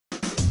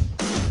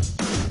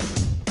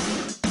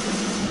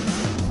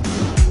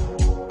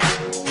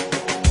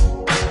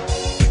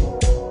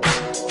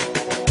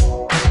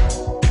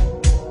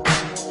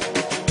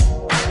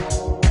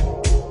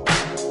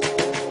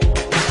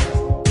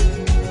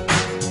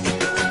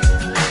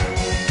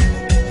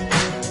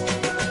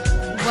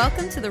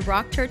Welcome to the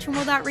Rock Church and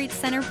World Outreach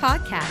Center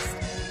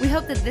podcast. We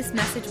hope that this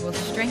message will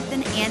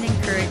strengthen and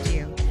encourage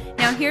you.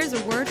 Now here's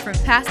a word from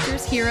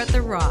pastors here at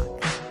the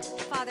Rock.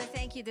 Father,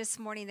 thank you this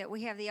morning that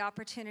we have the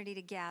opportunity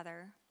to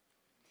gather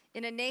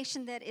in a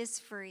nation that is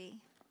free.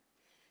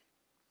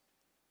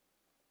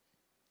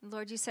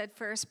 Lord, you said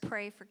first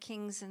pray for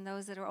kings and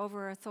those that are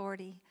over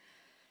authority.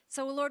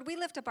 So, Lord, we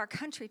lift up our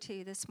country to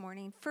you this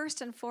morning, first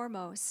and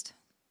foremost.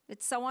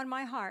 It's so on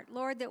my heart,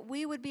 Lord, that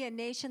we would be a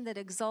nation that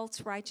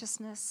exalts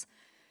righteousness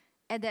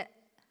and that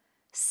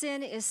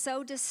sin is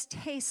so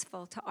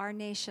distasteful to our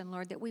nation,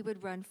 Lord, that we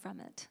would run from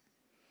it.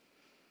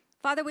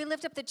 Father, we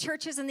lift up the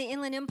churches in the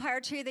Inland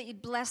Empire to you, that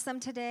you'd bless them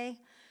today.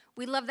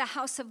 We love the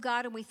house of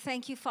God, and we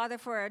thank you, Father,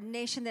 for a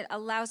nation that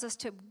allows us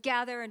to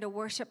gather and to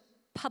worship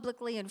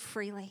publicly and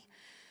freely.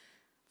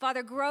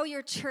 Father, grow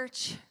your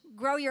church,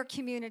 grow your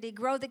community,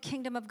 grow the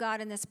kingdom of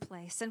God in this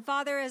place. And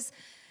Father, as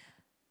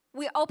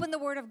we open the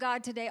word of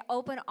God today,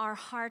 open our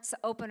hearts,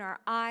 open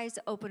our eyes,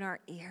 open our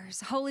ears.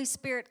 Holy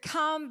Spirit,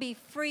 come, be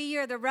free.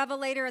 You're the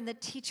revelator and the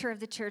teacher of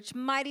the church.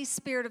 Mighty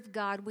Spirit of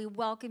God, we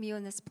welcome you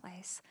in this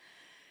place.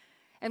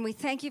 And we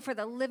thank you for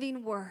the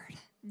living word,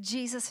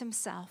 Jesus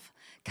himself.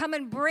 Come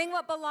and bring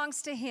what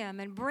belongs to him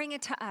and bring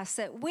it to us,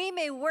 that we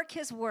may work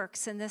his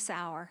works in this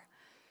hour.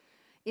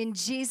 In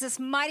Jesus'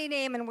 mighty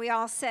name, and we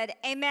all said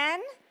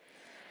amen.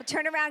 We'll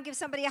turn around, give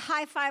somebody a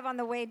high five on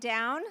the way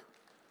down.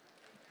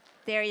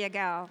 There you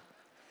go.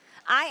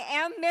 I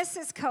am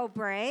Mrs.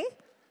 Cobrae.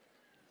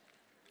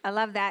 I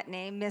love that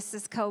name,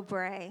 Mrs.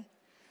 Cobrae.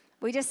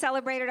 We just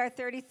celebrated our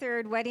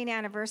 33rd wedding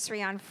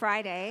anniversary on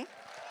Friday.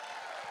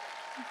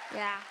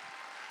 Yeah.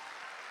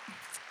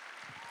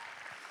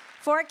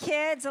 4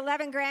 kids,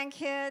 11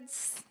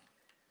 grandkids.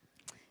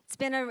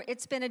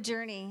 It's been a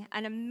journey,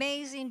 an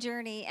amazing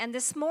journey. And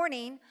this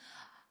morning,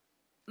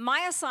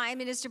 my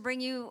assignment is to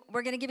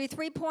we're going to give you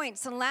 3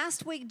 points. And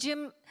last week,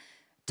 Jim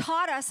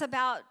taught us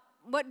about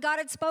what God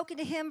had spoken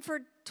to him for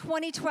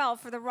 2012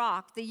 for the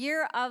Rock, the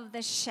year of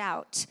the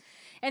shout.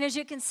 And as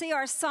you can see,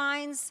 our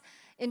signs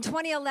in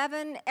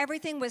 2011,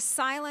 everything was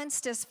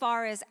silenced as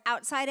far as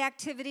outside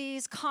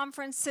activities,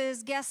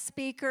 conferences, guest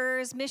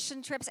speakers,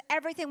 mission trips,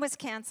 everything was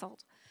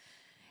canceled.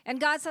 And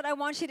God said, I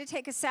want you to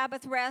take a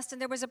Sabbath rest.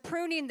 And there was a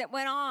pruning that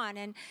went on.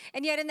 And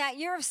yet in that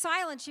year of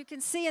silence, you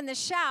can see in the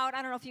shout,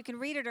 I don't know if you can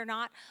read it or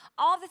not,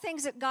 all the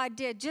things that God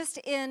did just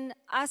in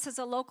us as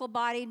a local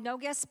body, no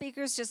guest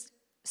speakers, just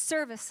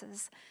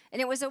services.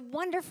 And it was a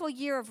wonderful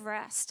year of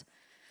rest.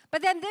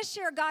 But then this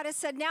year, God has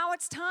said, now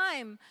it's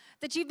time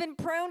that you've been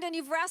pruned and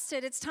you've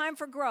rested. It's time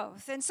for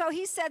growth. And so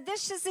he said,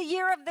 this is the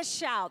year of the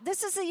shout.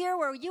 This is the year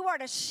where you are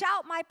to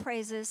shout my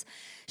praises,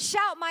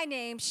 shout my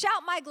name,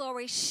 shout my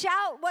glory,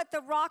 shout what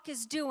the Rock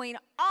is doing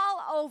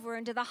all over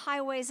into the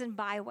highways and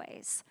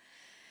byways.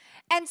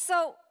 And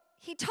so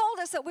he told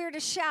us that we're to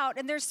shout,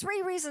 and there's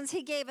 3 reasons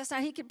he gave us. Now,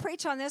 he could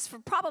preach on this for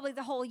probably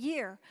the whole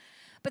year.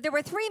 But there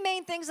were 3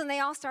 main things, and they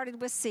all started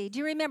with C. Do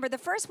you remember? The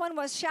first one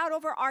was shout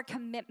over our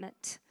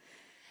commitment.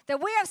 That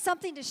we have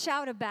something to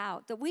shout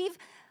about. That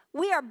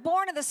we are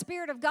born of the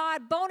Spirit of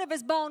God, bone of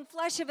his bone,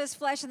 flesh of his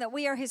flesh, and that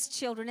we are his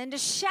children. And to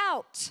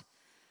shout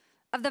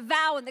of the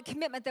vow and the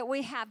commitment that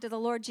we have to the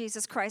Lord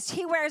Jesus Christ.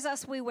 He wears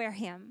us, we wear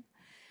him.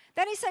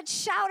 Then he said,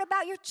 shout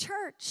about your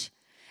church.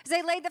 As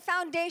they laid the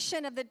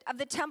foundation of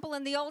the temple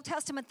in the Old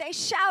Testament, they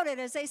shouted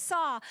as they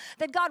saw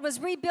that God was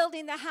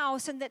rebuilding the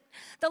house and that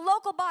the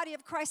local body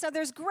of Christ, now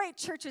there's great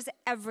churches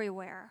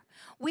everywhere.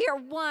 We are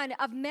one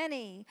of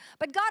many.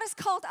 But God has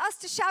called us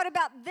to shout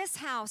about this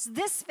house,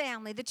 this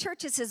family. The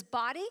church is his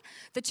body,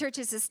 the church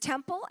is his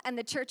temple, and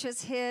the church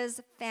is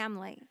his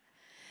family.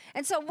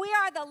 And so we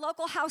are the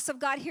local house of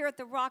God here at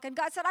the Rock. And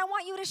God said, I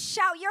want you to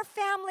shout your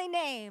family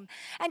name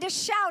and to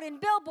shout in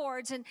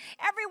billboards and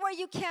everywhere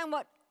you can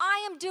what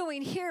I am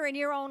doing here in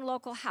your own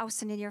local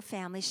house and in your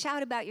family.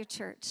 Shout about your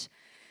church.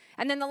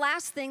 And then the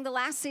last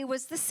C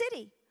was the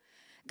city.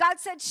 God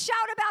said, shout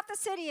about the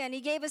city. And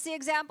he gave us the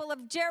example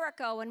of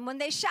Jericho. And when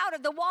they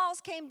shouted, the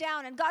walls came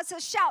down. And God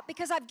says, shout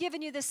because I've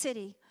given you the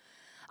city.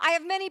 I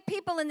have many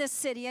people in this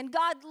city. And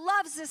God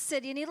loves this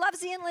city. And he loves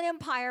the Inland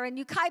Empire and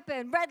Yucaipa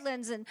and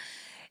Redlands and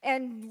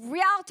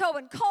Rialto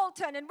and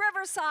Colton and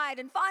Riverside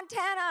and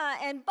Fontana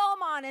and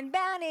Beaumont and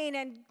Banning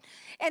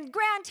and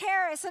Grand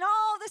Terrace and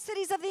all the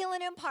cities of the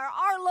Inland Empire,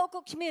 our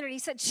local community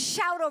said,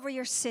 shout over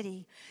your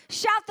city.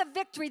 Shout the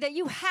victory that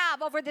you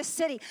have over this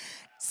city.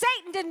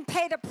 Satan didn't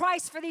pay the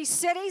price for these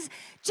cities.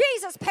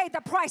 Jesus paid the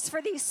price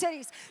for these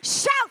cities.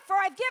 Shout, for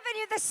I've given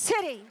you the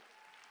city.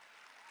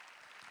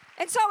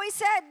 And so he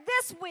said,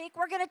 this week,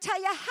 we're going to tell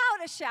you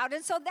how to shout.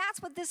 And so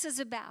that's what this is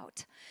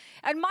about.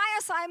 And my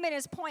assignment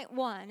is point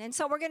 1. And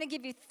so we're going to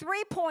give you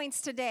 3 points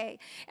today,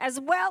 as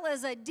well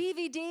as a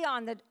DVD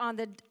on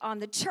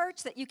the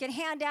church that you can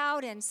hand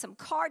out and some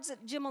cards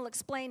that Jim will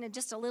explain in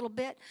just a little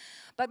bit.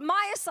 But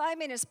my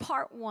assignment is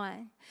part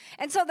 1.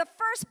 And so the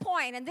first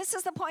point, and this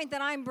is the point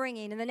that I'm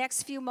bringing in the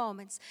next few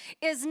moments,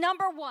 is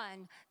number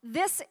 1,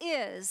 this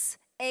is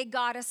a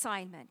God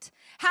assignment.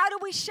 How do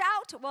we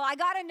shout? Well, I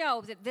got to know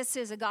that this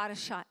is a God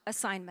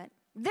assignment.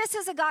 This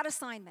is a God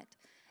assignment.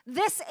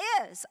 This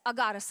is a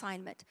God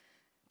assignment.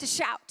 to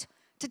shout,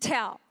 to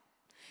tell.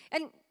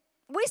 And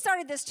we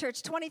started this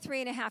church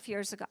 23 and a half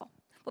years ago.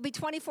 We'll be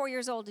 24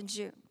 years old in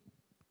June.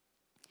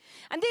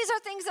 And these are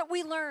things that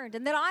we learned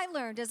and that I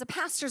learned as a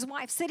pastor's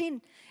wife,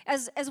 sitting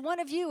as one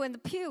of you in the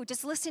pew,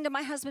 just listening to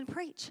my husband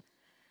preach.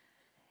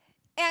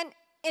 And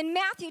in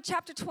Matthew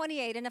chapter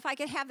 28, and if I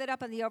could have that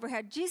up on the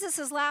overhead,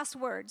 Jesus' last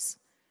words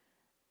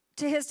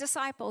to his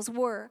disciples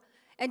were,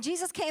 and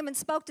Jesus came and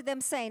spoke to them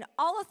saying,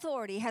 all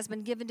authority has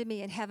been given to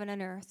me in heaven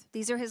and earth.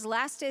 These are his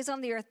last days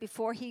on the earth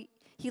before he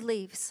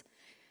leaves.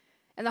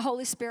 And the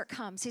Holy Spirit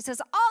comes. He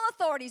says, all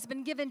authority has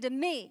been given to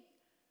me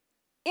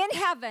in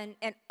heaven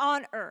and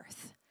on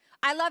earth.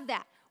 I love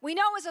that. We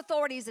know his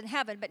authority is in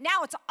heaven, but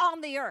now it's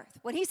on the earth.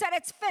 When he said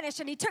it's finished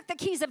and he took the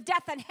keys of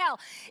death and hell,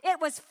 it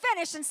was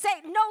finished, and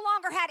Satan no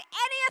longer had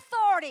any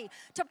authority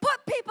to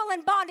put people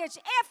in bondage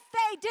if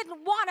they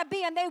didn't want to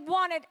be and they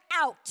wanted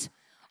out.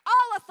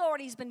 All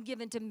authority has been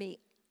given to me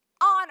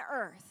on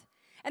earth.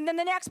 And then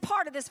the next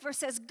part of this verse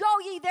says, go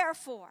ye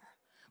therefore.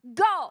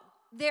 Go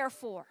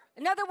therefore.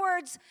 In other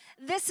words,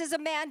 this is a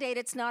mandate,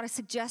 it's not a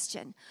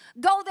suggestion.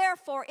 Go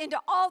therefore into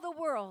all the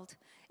world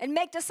and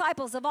make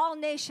disciples of all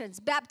nations,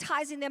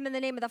 baptizing them in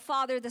the name of the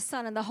Father, the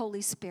Son, and the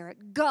Holy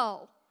Spirit.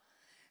 Go.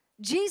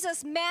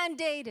 Jesus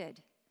mandated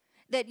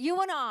that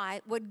you and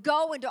I would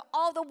go into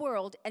all the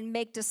world and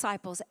make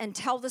disciples and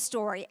tell the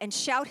story and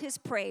shout his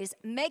praise,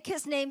 make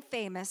his name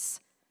famous,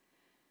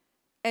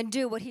 and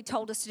do what he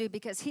told us to do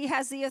because he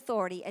has the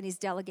authority and he's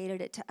delegated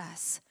it to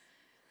us.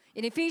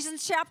 In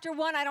Ephesians chapter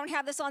 1, I don't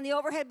have this on the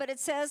overhead, but it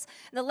says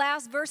in the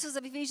last verses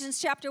of Ephesians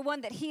chapter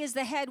 1 that he is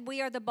the head,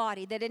 we are the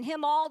body, that in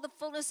him all the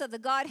fullness of the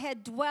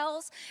Godhead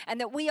dwells, and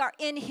that we are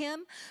in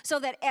him, so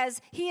that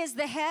as he is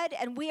the head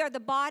and we are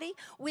the body,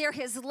 we are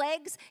his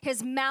legs,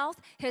 his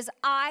mouth, his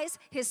eyes,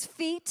 his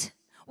feet.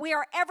 We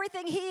are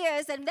everything he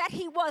is and that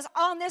he was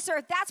on this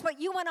earth. That's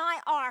what you and I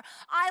are.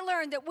 I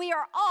learned that we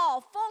are all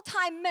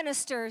full-time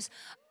ministers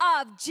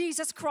of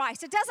Jesus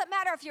Christ. It doesn't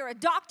matter if you're a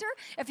doctor,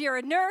 if you're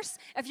a nurse,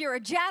 if you're a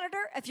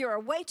janitor, if you're a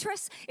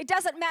waitress. It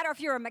doesn't matter if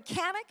you're a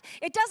mechanic.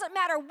 It doesn't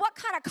matter what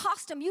kind of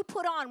costume you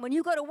put on when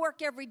you go to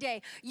work every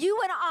day. You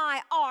and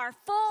I are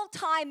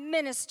full-time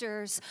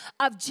ministers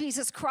of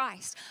Jesus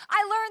Christ.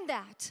 I learned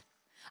that.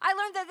 I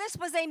learned that this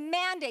was a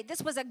mandate.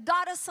 This was a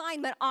God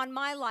assignment on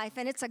my life,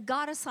 and it's a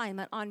God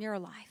assignment on your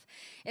life.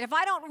 And if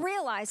I don't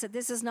realize that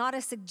this is not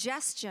a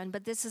suggestion,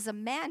 but this is a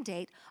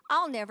mandate,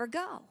 I'll never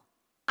go.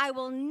 I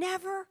will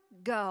never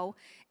go,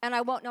 and I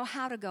won't know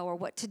how to go or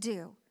what to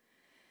do.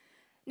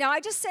 Now,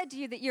 I just said to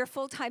you that you're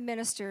full-time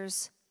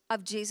ministers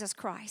of Jesus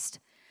Christ.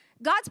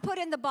 God's put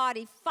in the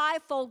body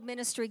fivefold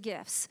ministry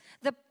gifts.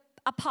 The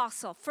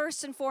apostle,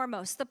 first and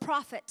foremost, the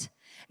prophet.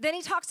 Then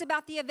he talks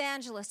about the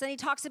evangelist. Then he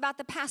talks about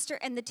the pastor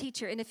and the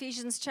teacher in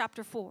Ephesians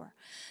chapter 4.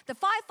 The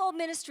fivefold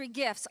ministry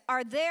gifts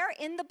are there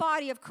in the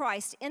body of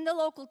Christ, in the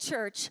local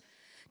church,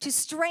 to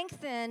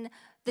strengthen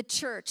the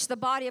church, the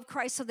body of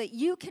Christ, so that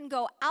you can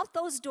go out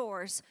those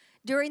doors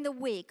during the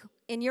week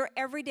in your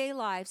everyday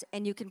lives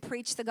and you can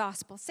preach the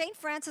gospel. St.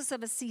 Francis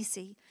of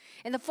Assisi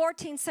in the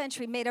 14th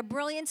century made a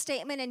brilliant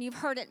statement, and you've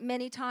heard it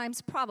many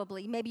times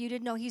probably. Maybe you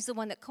didn't know he's the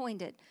one that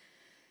coined it.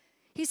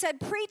 He said,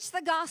 preach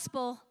the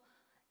gospel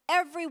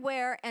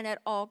everywhere and at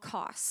all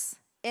costs.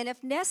 And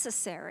if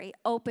necessary,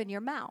 open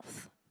your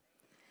mouth.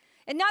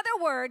 In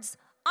other words,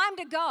 I'm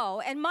to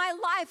go, and my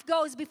life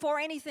goes before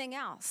anything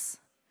else.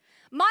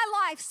 My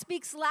life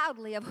speaks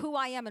loudly of who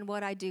I am and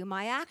what I do,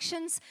 my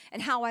actions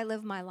and how I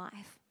live my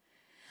life.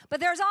 But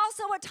there's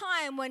also a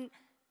time when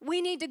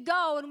we need to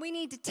go and we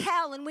need to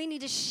tell and we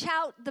need to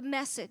shout the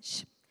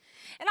message.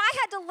 And I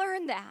had to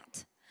learn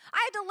that.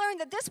 I had to learn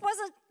that this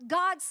wasn't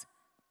God's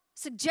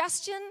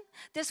suggestion.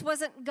 This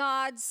wasn't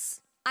God's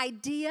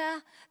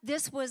idea.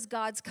 This was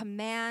God's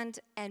command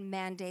and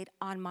mandate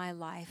on my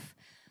life.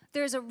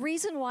 There's a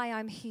reason why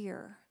I'm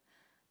here.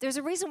 There's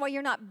a reason why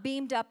you're not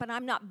beamed up and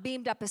I'm not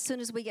beamed up as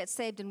soon as we get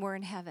saved and we're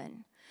in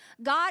heaven.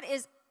 God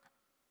is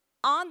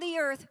on the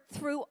earth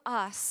through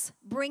us,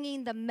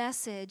 bringing the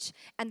message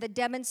and the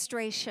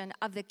demonstration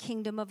of the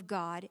kingdom of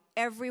God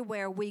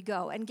everywhere we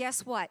go. And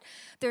guess what?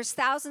 There's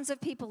thousands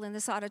of people in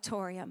this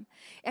auditorium.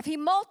 If he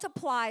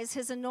multiplies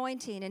his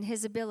anointing and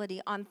his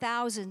ability on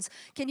thousands,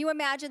 can you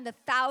imagine the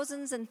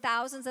thousands and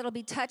thousands that'll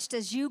be touched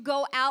as you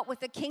go out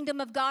with the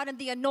kingdom of God and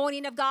the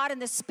anointing of God and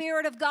the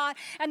Spirit of God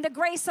and the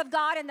grace of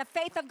God and the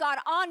faith of God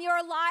on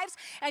your lives,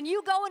 and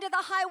you go into the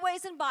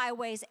highways and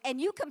byways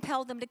and you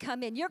compel them to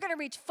come in? You're going to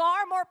reach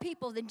far more people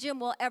than Jim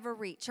will ever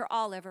reach or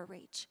I'll ever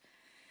reach.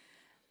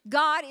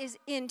 God is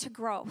into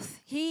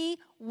growth. He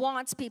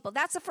wants people.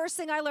 That's the first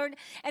thing I learned.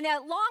 And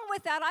along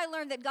with that, I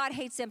learned that God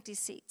hates empty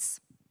seats.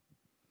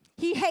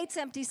 He hates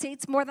empty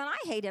seats more than I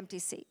hate empty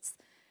seats.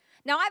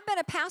 Now, I've been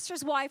a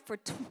pastor's wife for,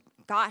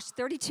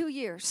 32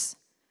 years.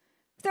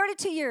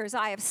 32 years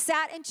I have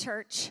sat in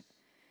church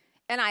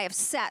and I have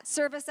sat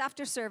service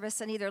after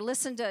service and either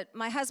listened to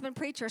my husband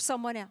preach or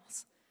someone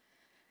else.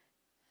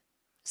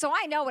 So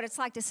I know what it's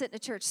like to sit in a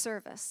church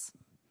service.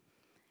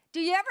 Do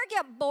you ever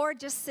get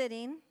bored just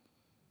sitting?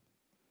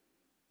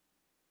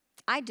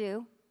 I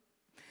do.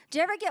 Do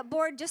you ever get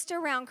bored just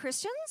around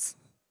Christians?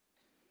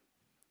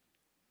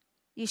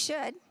 You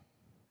should.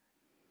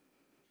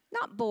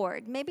 Not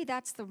bored. Maybe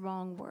that's the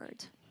wrong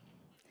word.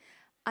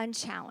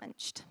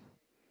 Unchallenged.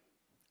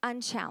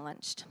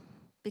 Unchallenged.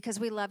 Because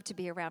we love to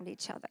be around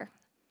each other.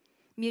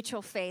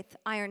 Mutual faith,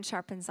 iron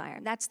sharpens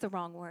iron. That's the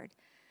wrong word.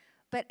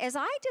 But as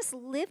I just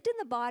lived in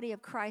the body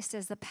of Christ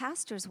as the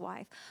pastor's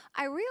wife,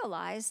 I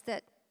realized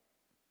that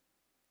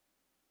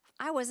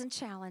I wasn't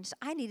challenged.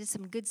 I needed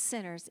some good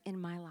sinners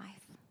in my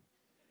life.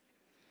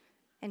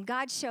 And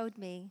God showed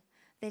me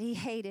that he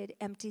hated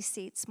empty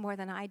seats more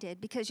than I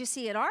did. Because you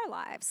see, in our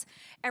lives,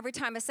 every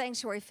time a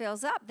sanctuary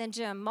fills up, then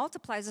Jim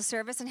multiplies a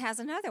service and has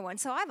another one.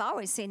 So I've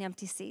always seen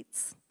empty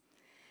seats.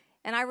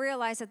 And I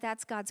realize that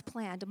that's God's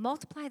plan, to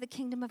multiply the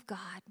kingdom of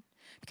God.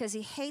 Because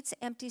he hates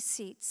empty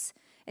seats.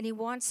 And he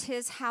wants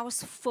his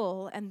house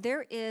full. And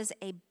there is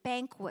a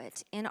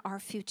banquet in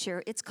our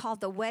future. It's called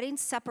the wedding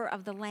supper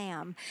of the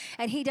Lamb.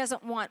 And he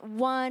doesn't want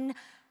one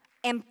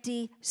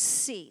empty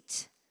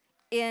seat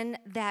in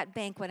that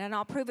banquet. And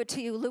I'll prove it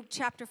to you, Luke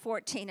chapter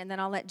 14, and then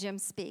I'll let Jim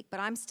speak. But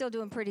I'm still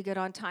doing pretty good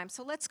on time.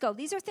 So let's go.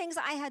 These are things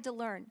I had to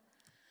learn.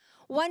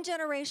 One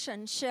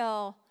generation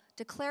shall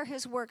declare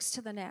his works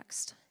to the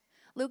next.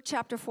 Luke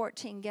chapter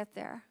 14, get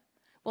there.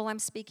 Well, I'm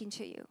speaking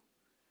to you.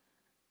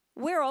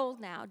 We're old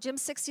now.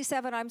 Jim's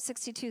 67, I'm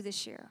 62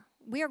 this year.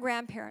 We are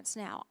grandparents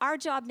now. Our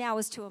job now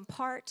is to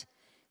impart,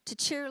 to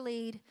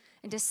cheerlead,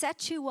 and to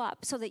set you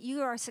up so that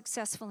you are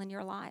successful in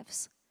your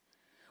lives.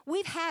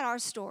 We've had our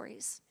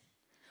stories.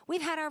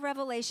 We've had our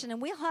revelation,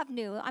 and we'll have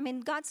new. I mean,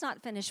 God's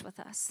not finished with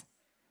us.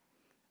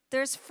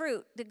 There's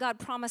fruit that God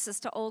promises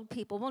to old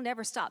people. We'll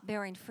never stop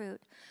bearing fruit.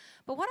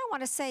 But what I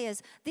want to say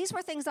is, these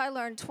were things I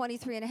learned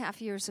 23 and a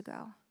half years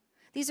ago.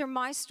 These are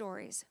my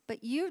stories.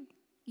 But you,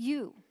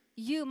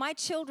 my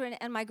children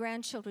and my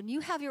grandchildren, you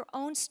have your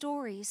own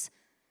stories.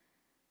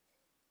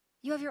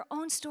 You have your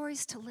own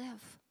stories to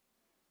live.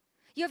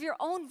 You have your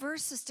own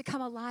verses to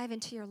come alive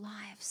into your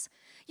lives.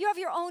 You have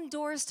your own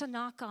doors to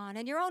knock on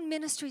and your own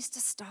ministries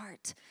to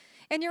start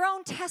and your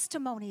own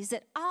testimonies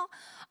that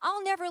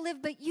I'll never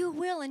live, but you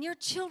will, and your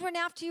children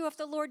after you if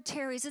the Lord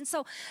tarries. And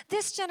so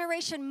this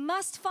generation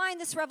must find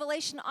this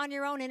revelation on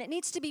your own, and it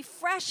needs to be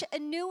fresh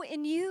and new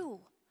in you.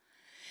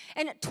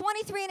 And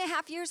 23 and a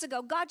half years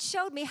ago, God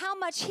showed me how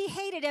much he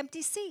hated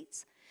empty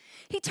seats.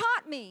 He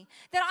taught me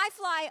that I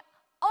fly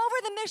over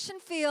the mission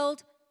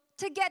field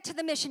to get to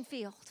the mission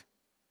field.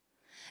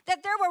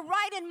 That there were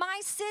right in my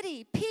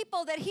city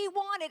people that he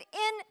wanted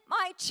in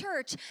my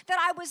church that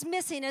I was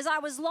missing as I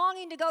was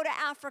longing to go to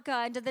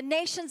Africa and to the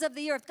nations of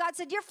the earth. God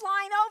said, you're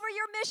flying over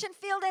your mission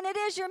field, and it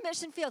is your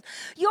mission field.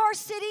 Your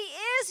city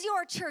is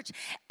your church.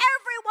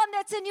 Everyone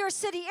that's in your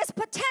city is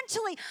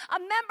potentially a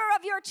member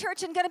of your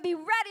church and going to be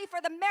ready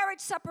for the marriage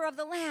supper of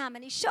the Lamb.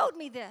 And he showed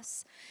me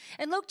this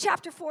in Luke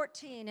chapter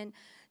 14. And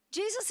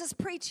Jesus is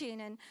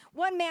preaching, and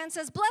one man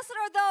says, blessed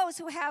are those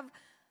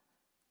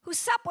who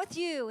sup with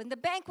you in the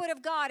banquet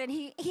of God. And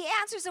he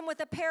answers them with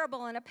a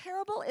parable. And a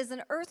parable is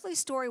an earthly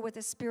story with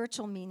a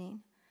spiritual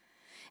meaning.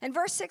 And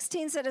verse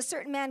 16 said, a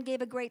certain man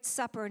gave a great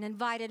supper and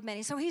invited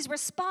many. So he's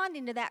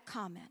responding to that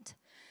comment.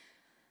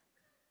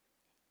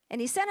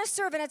 And he sent a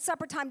servant at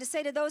supper time to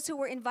say to those who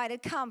were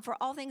invited, come, for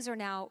all things are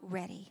now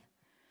ready.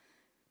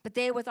 But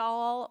they with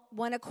all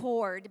one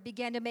accord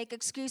began to make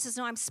excuses.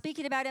 Now I'm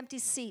speaking about empty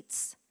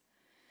seats.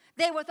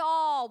 They with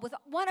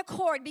one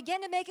accord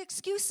began to make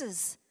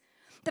excuses.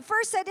 The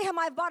first said to him,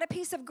 I've bought a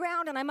piece of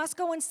ground and I must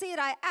go and see it.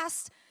 I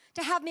asked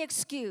to have me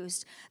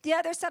excused. The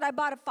other said, I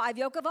bought 5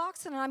 yoke of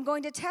oxen and I'm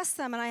going to test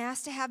them, and I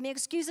asked to have me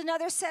excused.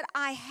 Another said,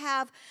 I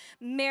have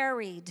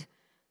married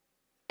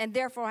and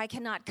therefore I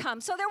cannot come.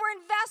 So there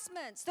were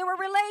investments, there were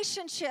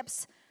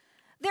relationships,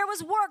 there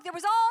was work, there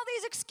was all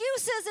these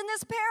excuses in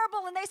this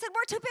parable, and they said,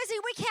 we're too busy,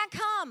 we can't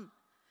come.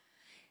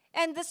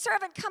 And the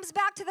servant comes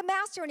back to the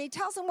master and he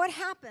tells him what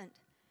happened.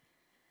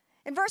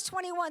 In verse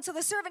 21, so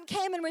the servant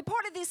came and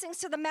reported these things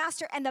to the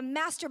master, and the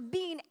master,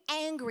 being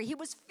angry, he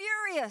was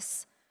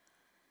furious,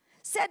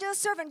 said to the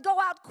servant, go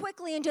out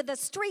quickly into the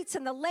streets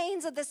and the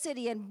lanes of the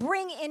city and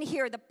bring in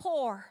here the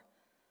poor,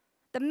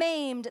 the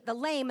maimed, the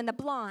lame, and the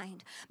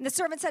blind. And the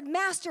servant said,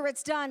 Master,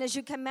 it's done as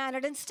you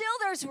commanded, and still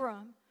there's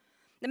room.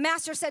 The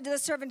master said to the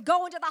servant,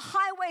 go into the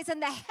highways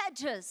and the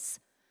hedges,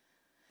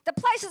 the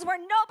places where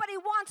nobody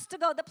wants to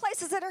go, the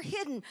places that are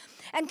hidden,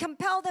 and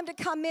compel them to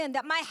come in,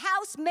 that my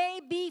house may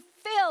be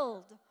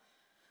filled.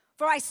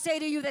 For I say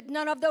to you that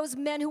none of those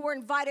men who were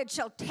invited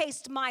shall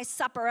taste my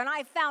supper. And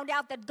I found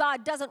out that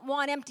God doesn't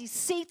want empty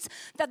seats,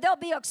 that there'll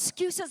be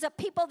excuses of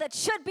people that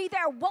should be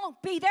there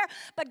won't be there.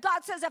 But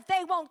God says if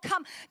they won't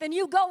come, then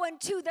you go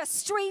into the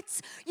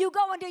streets, you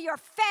go into your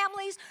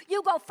families,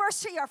 you go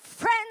first to your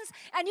friends,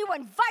 and you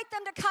invite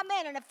them to come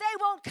in. And if they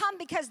won't come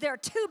because they're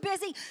too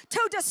busy,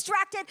 too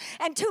distracted,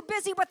 and too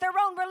busy with their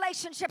own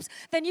relationships,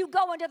 then you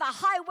go into the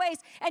highways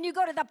and you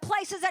go to the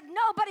places that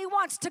nobody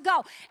wants to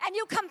go, and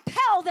you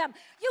compel them.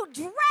 You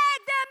drag them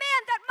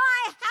in that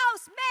my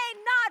house may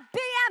not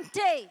be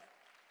empty.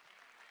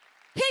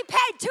 He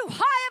paid too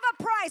high of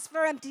a price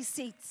for empty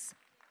seats.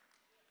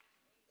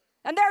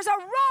 And there's a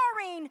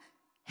roaring,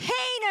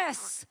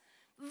 heinous,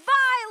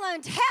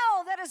 violent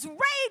hell that is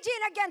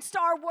raging against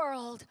our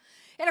world.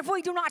 And if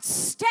we do not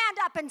stand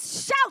up and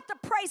shout the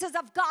praises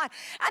of God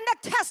and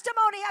the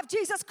testimony of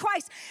Jesus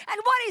Christ and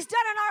what he's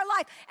done in our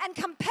life and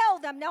compel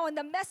them. Now in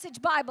the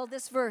Message Bible,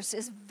 this verse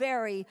is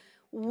very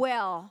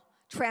well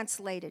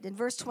translated. In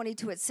verse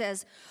 22 it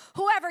says,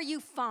 whoever you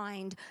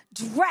find,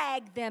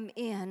 drag them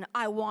in.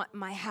 I want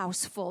my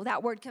house full.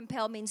 That word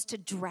compel means to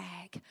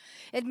drag.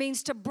 It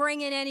means to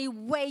bring in any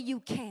way you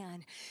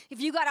can.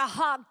 If you got to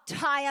hog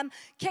tie them,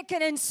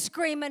 kicking and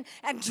screaming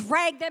and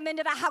drag them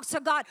into the house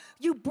of God,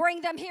 you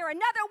bring them here. In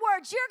other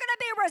words, you're going to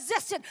be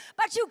resistant,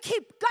 but you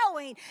keep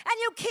going and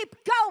you keep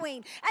going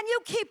and you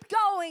keep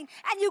going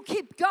and you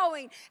keep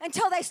going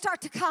until they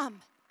start to come.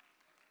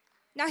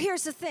 Now,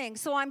 here's the thing.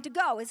 So I'm to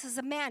go. This is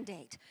a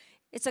mandate.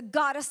 It's a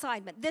God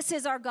assignment. This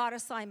is our God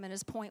assignment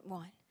is point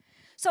one.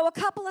 So a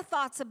couple of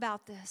thoughts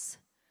about this.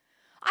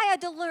 I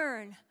had to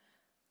learn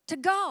to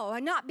go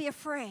and not be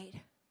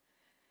afraid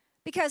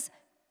because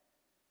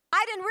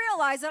I didn't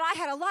realize that I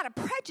had a lot of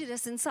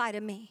prejudice inside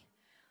of me.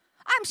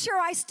 I'm sure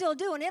I still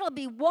do, and it'll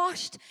be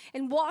washed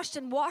and washed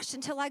and washed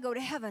until I go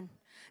to heaven.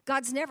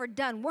 God's never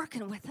done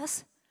working with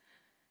us.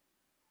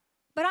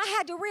 But I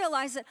had to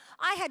realize that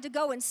I had to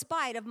go in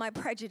spite of my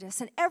prejudice.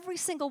 And every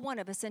single one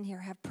of us in here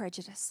have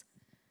prejudice.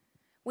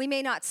 We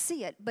may not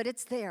see it, but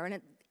it's there.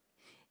 And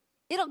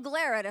it'll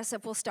glare at us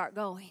if we'll start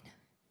going.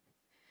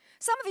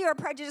 Some of you are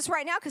prejudiced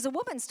right now because a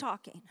woman's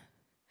talking.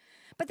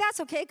 But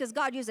that's okay because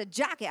God used a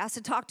jackass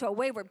to talk to a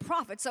wayward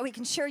prophet, so he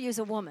can sure use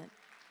a woman.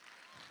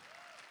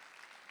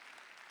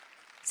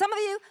 Some of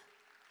you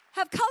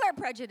have color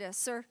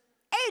prejudice or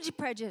age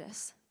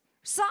prejudice,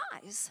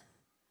 size.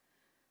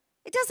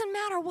 It doesn't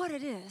matter what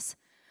it is.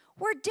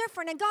 We're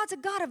different, and God's a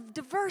God of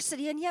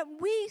diversity, and yet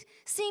we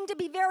seem to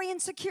be very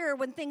insecure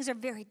when things are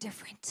very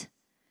different.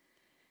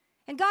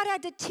 And God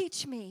had to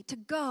teach me to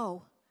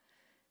go.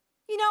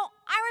 You know,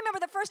 I remember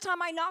the first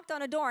time I knocked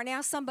on a door and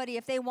asked somebody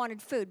if they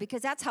wanted food,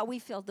 because that's how we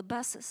filled the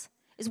buses,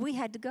 is we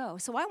had to go.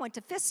 So I went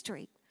to Fifth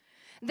Street.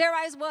 There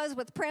I was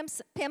with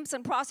pimps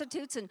and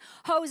prostitutes and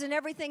hoes and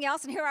everything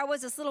else, and here I was,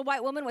 this little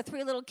white woman with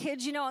 3 little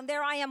kids, you know, and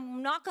there I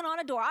am knocking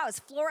on a door. I was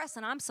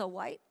fluorescent. I'm so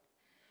white.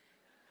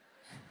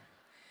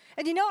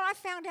 And you know what I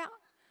found out?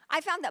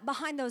 I found that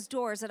behind those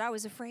doors that I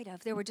was afraid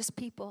of, there were just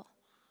people.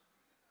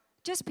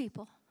 Just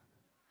people.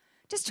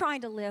 Just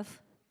trying to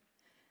live.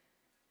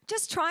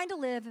 Just trying to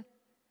live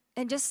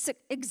and just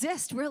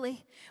exist,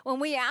 really.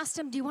 When we asked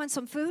them, do you want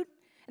some food?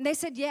 And they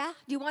said, yeah.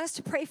 Do you want us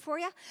to pray for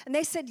you? And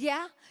they said,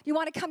 yeah. You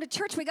want to come to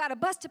church? We got a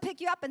bus to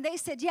pick you up. And they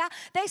said, yeah.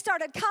 They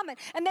started coming,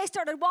 and they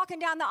started walking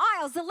down the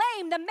aisles. The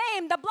lame, the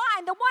maimed, the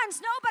blind, the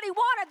ones nobody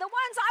wanted, the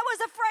ones I was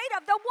afraid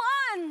of, the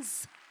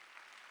ones.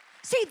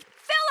 See,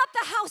 fill up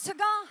the house of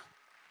God.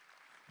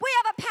 We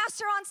have a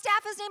pastor on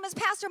staff. His name is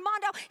Pastor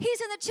Mondo.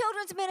 He's in the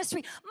children's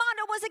ministry.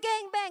 Mondo was a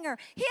gangbanger.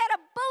 He had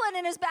a bullet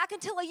in his back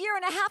until a year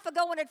and a half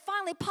ago when it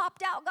finally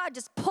popped out. God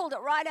just pulled it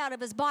right out of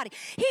his body.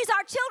 He's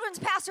our children's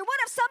pastor. What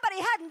if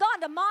somebody hadn't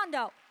gone to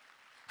Mondo?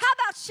 How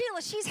about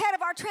Sheila? She's head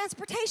of our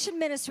transportation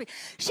ministry.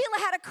 Sheila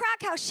had a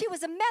crack house. She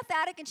was a meth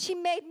addict, and she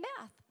made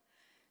meth.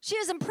 She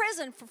was in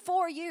prison for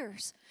 4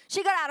 years.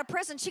 She got out of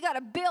prison. She got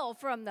a bill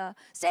from the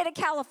state of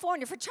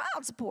California for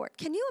child support.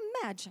 Can you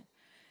imagine?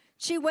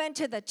 She went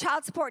to the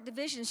child support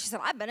division. She said,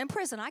 I've been in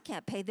prison. I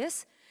can't pay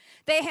this.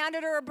 They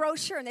handed her a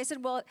brochure, and they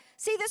said, well,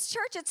 see, this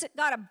church, it's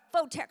got a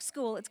Votech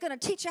school. It's going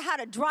to teach you how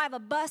to drive a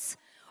bus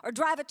or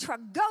drive a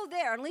truck. Go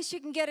there. At least you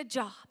can get a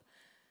job.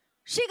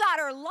 She got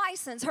her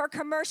license, her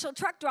commercial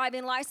truck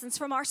driving license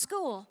from our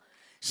school.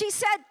 She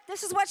said,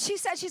 this is what she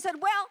said. She said,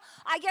 well,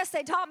 I guess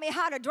they taught me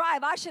how to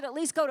drive. I should at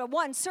least go to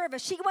one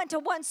service. She went to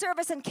one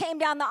service and came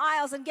down the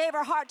aisles and gave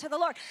her heart to the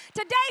Lord.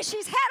 Today,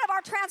 she's head of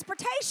our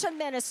transportation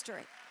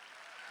ministry,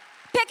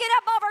 picking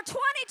up over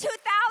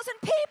 22,000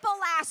 people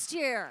last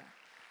year.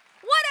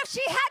 What if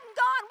she hadn't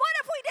gone? What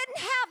if we didn't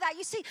have that?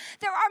 You see,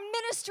 there are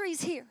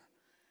ministries here.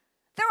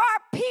 There are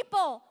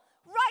people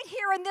right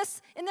here in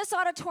this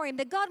auditorium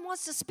that God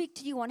wants to speak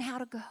to you on how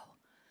to go.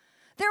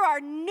 There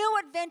are new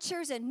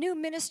adventures and new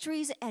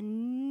ministries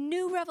and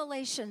new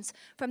revelations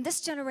from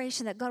this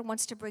generation that God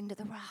wants to bring to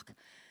the rock.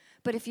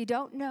 But if you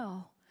don't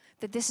know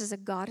that this is a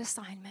God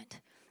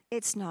assignment,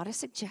 it's not a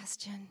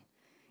suggestion.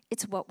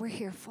 It's what we're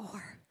here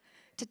for,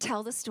 to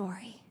tell the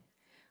story.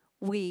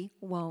 We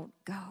won't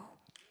go.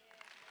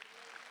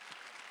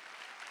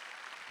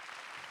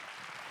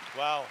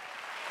 Wow.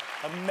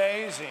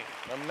 Amazing.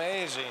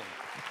 Amazing.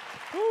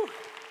 Whew.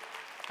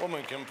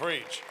 Woman can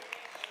preach.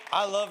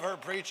 I love her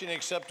preaching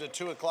except at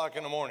 2 o'clock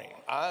in the morning.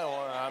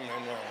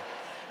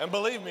 And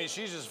believe me,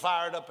 she's as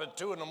fired up at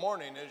 2 in the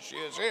morning as she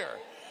is here.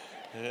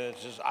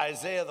 It's just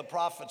Isaiah the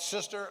prophet's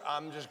sister.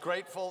 I'm just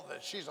grateful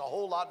that she's a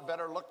whole lot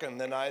better looking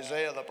than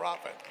Isaiah the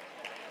prophet.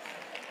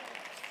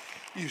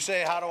 You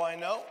say, how do I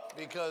know?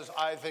 Because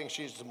I think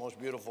she's the most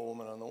beautiful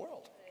woman in the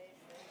world.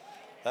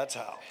 That's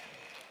how.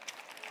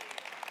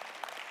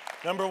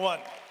 Number 1,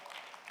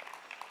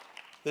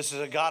 this is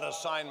a God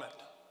assignment.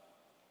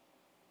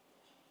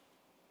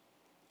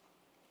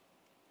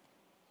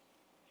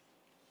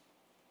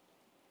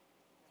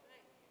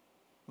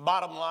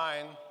 Bottom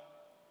line,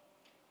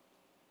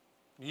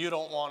 you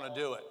don't want to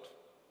do it.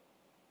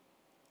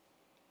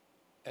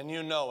 And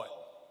you know it.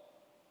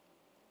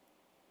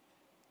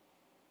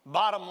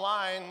 Bottom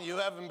line, you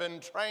haven't been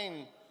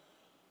trained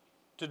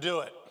to do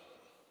it.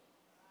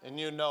 And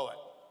you know it.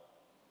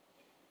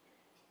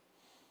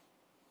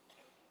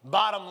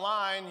 Bottom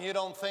line, you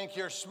don't think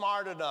you're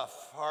smart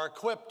enough or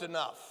equipped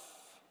enough.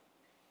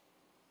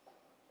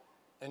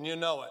 And you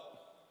know it.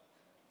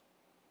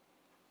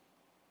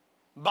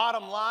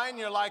 Bottom line,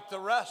 you're like the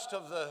rest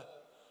of the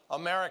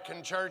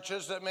American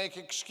churches that make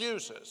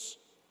excuses.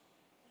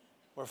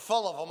 We're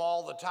full of them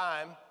all the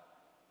time.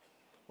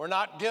 We're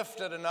not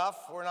gifted enough.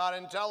 We're not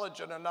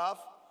intelligent enough.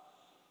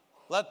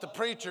 Let the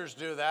preachers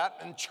do that.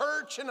 And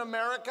church in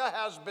America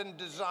has been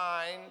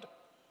designed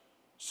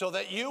so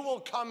that you will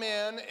come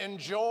in,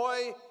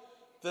 enjoy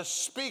the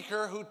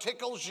speaker who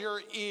tickles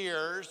your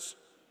ears.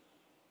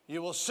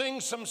 You will sing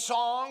some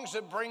songs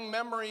that bring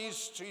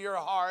memories to your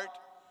heart,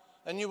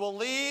 and you will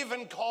leave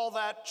and call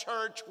that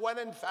church when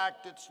in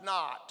fact it's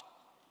not.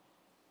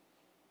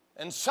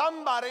 And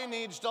somebody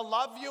needs to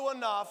love you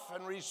enough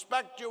and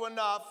respect you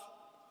enough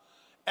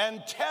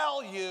and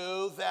tell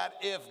you that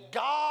if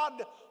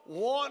God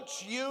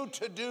wants you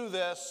to do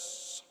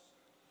this,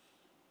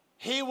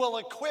 He will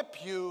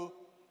equip you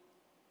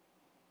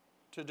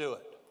to do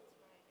it.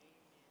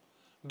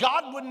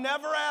 God would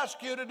never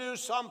ask you to do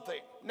something,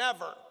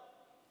 never,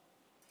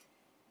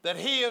 that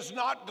He is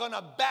not going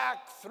to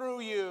back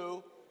through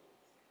you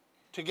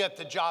to get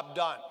the job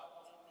done.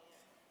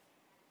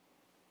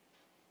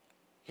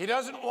 He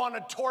doesn't want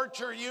to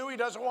torture you. He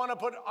doesn't want to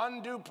put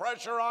undue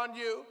pressure on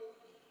you.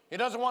 He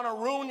doesn't want to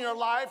ruin your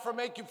life or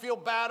make you feel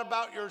bad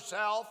about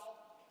yourself.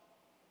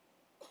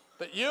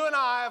 But you and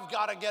I have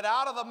got to get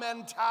out of the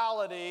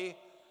mentality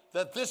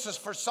that this is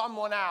for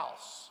someone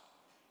else.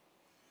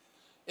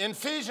 In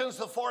Ephesians,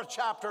 the 4th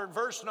chapter,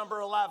 verse number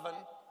 11,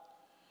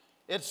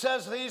 it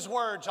says these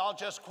words. I'll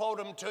just quote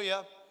them to you.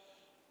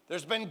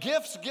 There's been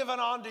gifts given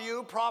unto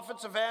you,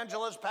 prophets,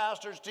 evangelists,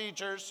 pastors,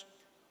 teachers,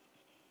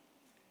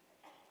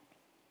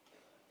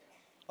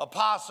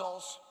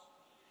 apostles.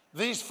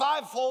 These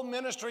fivefold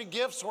ministry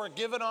gifts were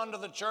given unto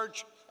the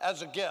church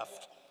as a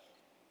gift.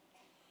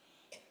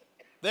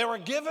 They were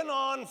given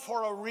on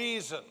for a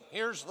reason.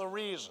 Here's the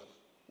reason,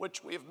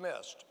 which we've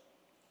missed.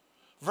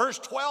 Verse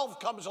 12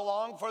 comes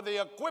along for the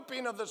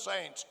equipping of the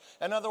saints.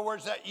 In other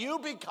words, that you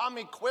become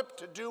equipped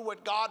to do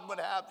what God would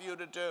have you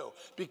to do.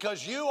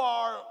 Because you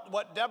are,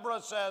 what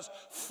Deborah says,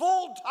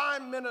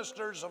 full-time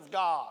ministers of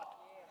God.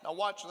 Now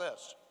watch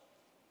this.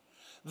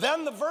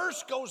 Then the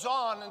verse goes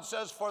on and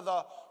says, for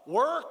the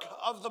work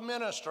of the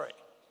ministry.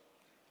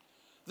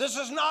 This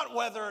is not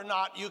whether or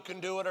not you can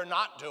do it or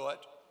not do it.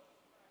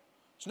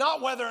 It's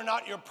not whether or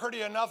not you're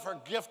pretty enough or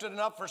gifted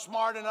enough or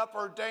smart enough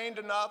or ordained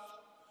enough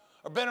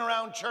or been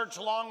around church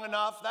long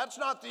enough. That's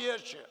not the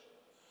issue.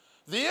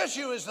 The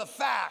issue is the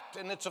fact,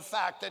 and it's a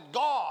fact that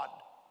God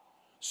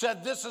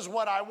said, this is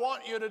what I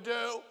want you to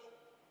do,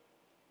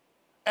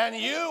 and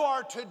you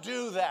are to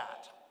do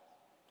that.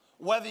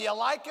 Whether you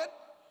like it,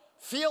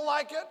 feel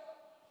like it,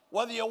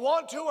 whether you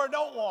want to or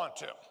don't want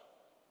to.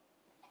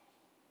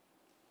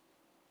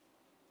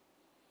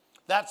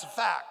 That's a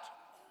fact.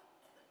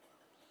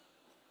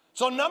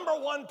 So number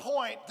one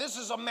point, this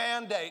is a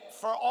mandate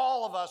for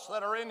all of us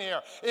that are in here.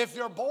 If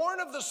you're born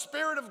of the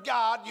Spirit of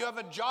God, you have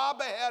a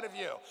job ahead of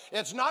you.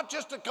 It's not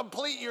just to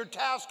complete your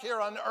task here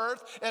on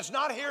earth. It's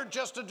not here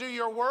just to do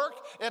your work.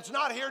 It's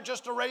not here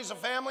just to raise a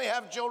family,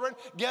 have children,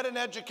 get an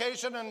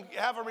education, and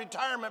have a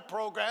retirement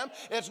program.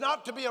 It's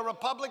not to be a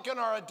Republican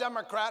or a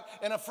Democrat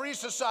in a free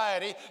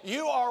society.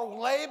 You are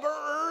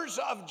laborers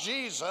of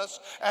Jesus,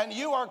 and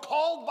you are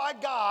called by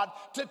God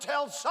to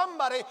tell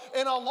somebody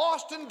in a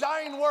lost and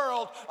dying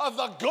world of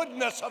the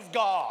goodness of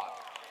God.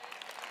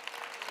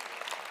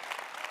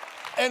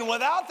 And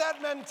without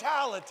that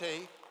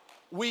mentality,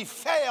 we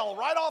fail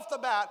right off the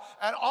bat,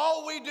 and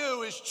all we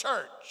do is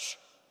church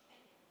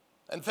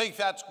and think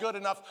that's good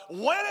enough,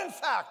 when in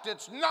fact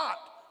it's not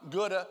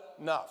good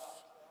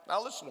enough.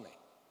 Now listen to me.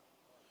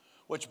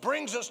 Which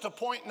brings us to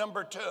point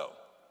number 2.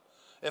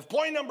 If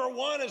point number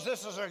 1 is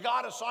this is a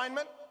God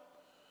assignment,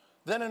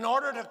 then in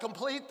order to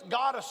complete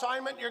God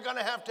assignment, you're going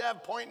to have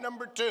point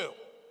number 2.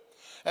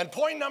 And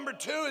point number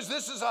 2 is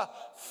this is a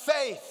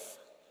faith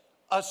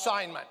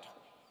assignment.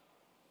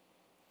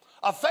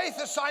 A faith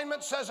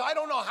assignment says, I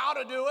don't know how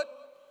to do it,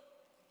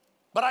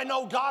 but I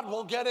know God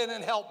will get in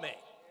and help me.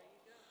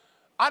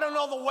 I don't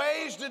know the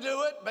ways to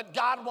do it, but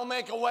God will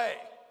make a way.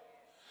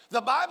 The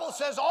Bible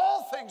says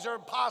all things are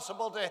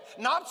possible to,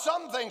 not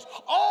some things,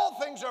 all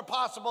things are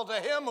possible to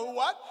him who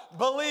what?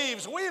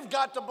 Believes. We've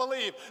got to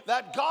believe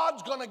that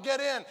God's going to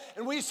get in.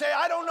 And we say,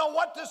 I don't know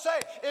what to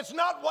say. It's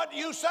not what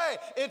you say.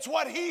 It's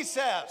what he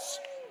says.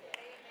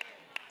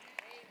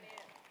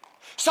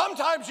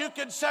 Sometimes you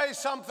can say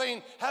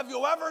something, have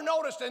you ever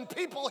noticed, and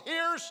people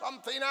hear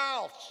something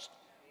else.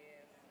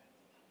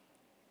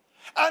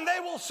 And they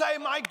will say,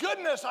 my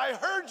goodness, I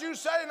heard you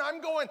say, and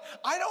I'm going,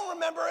 I don't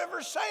remember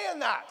ever saying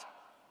that.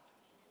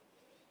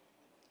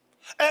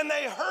 And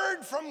they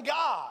heard from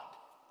God.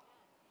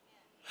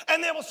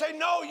 And they will say,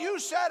 no, you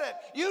said it.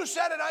 You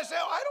said it. I say,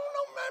 oh, I don't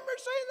remember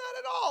saying that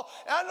at all.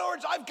 In other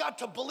words, I've got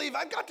to believe.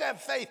 I've got to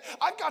have faith.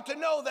 I've got to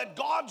know that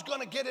God's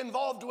going to get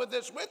involved with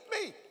this with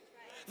me.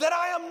 That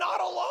I am not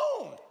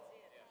alone.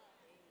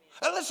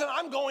 And listen,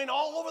 I'm going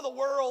all over the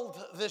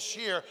world this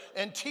year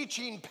and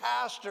teaching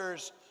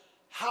pastors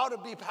how to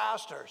be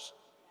pastors.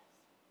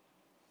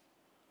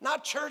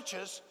 Not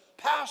churches,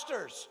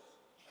 pastors.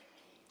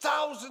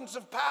 Thousands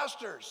of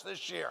pastors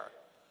this year.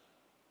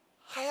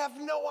 I have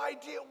no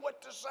idea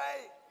what to say.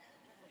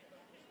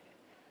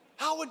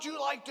 How would you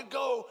like to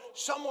go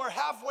somewhere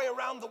halfway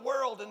around the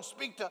world and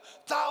speak to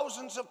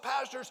thousands of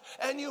pastors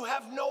and you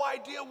have no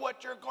idea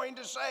what you're going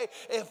to say?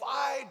 If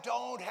I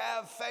don't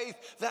have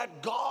faith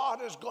that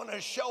God is going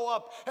to show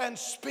up and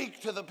speak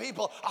to the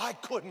people, I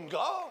couldn't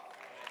go.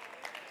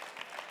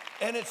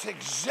 And it's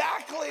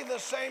exactly the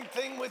same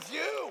thing with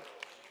you.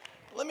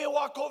 Let me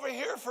walk over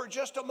here for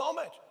just a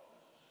moment.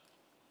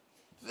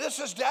 This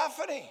is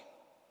Daphne.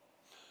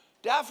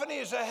 Daphne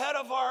is the head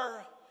of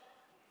our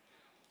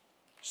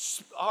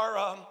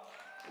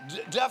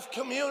deaf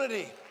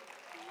community.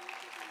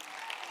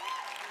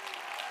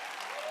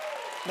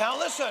 Now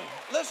listen.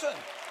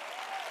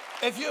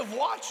 If you've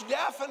watched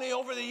Daphne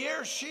over the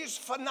years, she's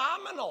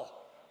phenomenal.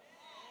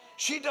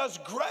 She does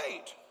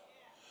great.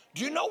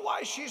 Do you know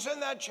why she's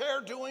in that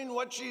chair doing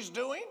what she's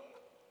doing?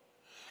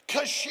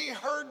 Because she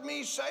heard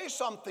me say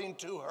something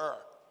to her.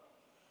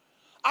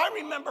 I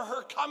remember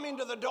her coming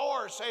to the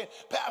door saying,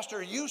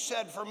 Pastor, you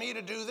said for me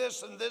to do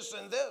this and this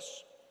and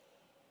this.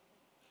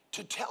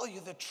 To tell you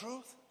the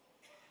truth,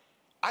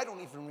 I don't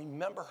even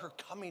remember her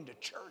coming to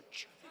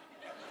church.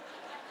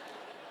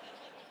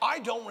 I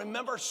don't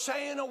remember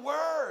saying a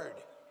word.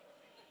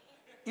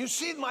 You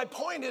see, my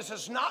point is,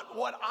 it's not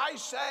what I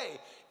say,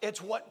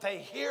 it's what they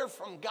hear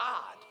from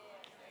God.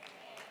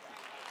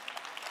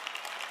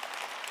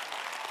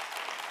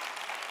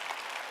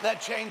 That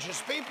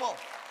changes people.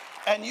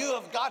 And you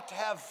have got to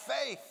have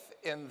faith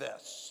in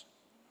this.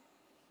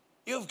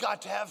 You've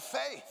got to have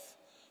faith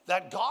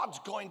that God's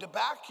going to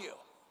back you.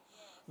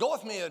 Go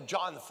with me to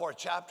John, the 4th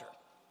chapter.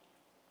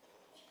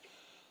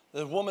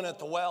 The woman at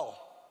the well.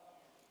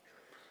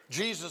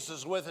 Jesus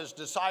is with his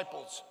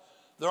disciples.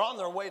 They're on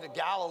their way to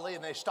Galilee,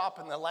 and they stop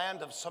in the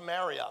land of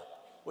Samaria,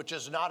 which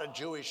is not a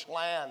Jewish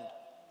land.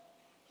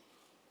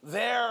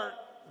 There,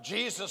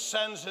 Jesus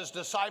sends his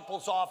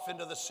disciples off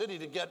into the city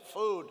to get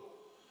food.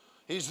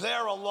 He's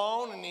there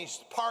alone, and he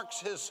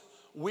parks his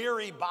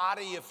weary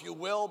body, if you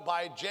will,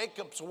 by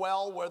Jacob's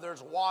well where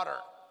there's water.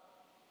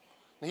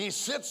 He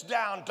sits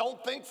down.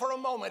 Don't think for a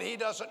moment he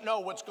doesn't know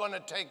what's going to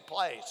take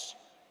place.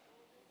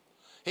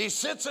 He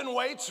sits and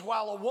waits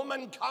while a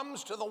woman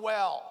comes to the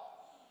well.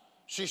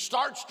 She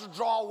starts to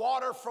draw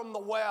water from the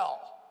well.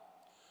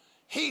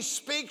 He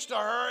speaks to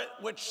her,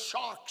 which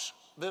shocks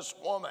this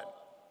woman.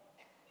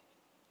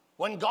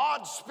 When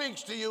God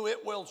speaks to you,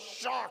 it will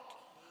shock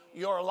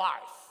your life.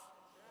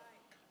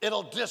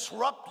 It'll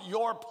disrupt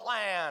your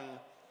plan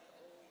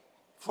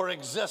for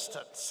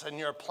existence and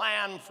your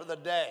plan for the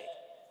day.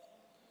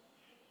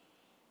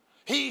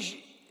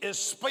 He is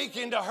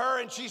speaking to her,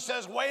 and she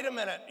says, wait a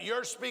minute,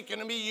 you're speaking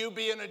to me, you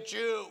being a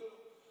Jew.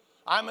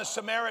 I'm a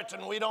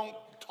Samaritan. We don't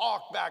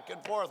talk back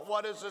and forth.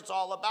 What is this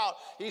all about?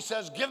 He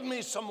says, give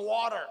me some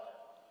water.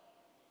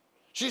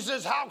 She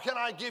says, how can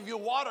I give you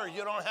water?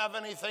 You don't have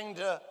anything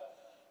to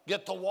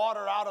get the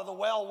water out of the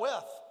well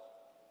with.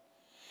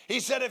 He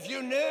said, if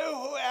you knew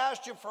who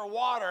asked you for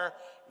water,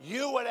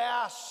 you would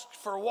ask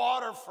for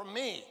water from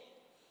me,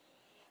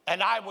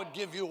 and I would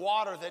give you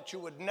water that you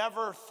would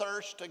never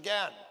thirst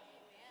again.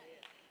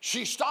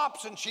 She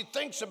stops and she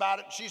thinks about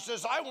it. She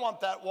says, I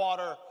want that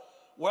water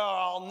where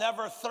I'll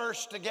never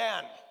thirst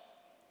again.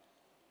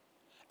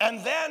 And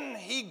then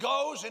he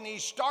goes and he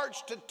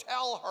starts to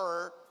tell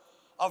her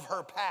of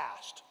her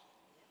past,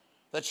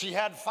 that she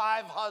had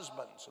 5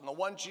 husbands, and the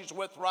one she's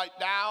with right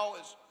now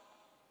is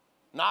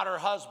not her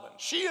husband.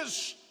 She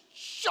is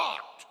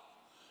shocked.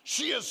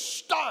 She is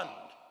stunned.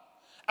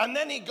 And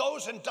then he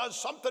goes and does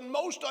something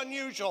most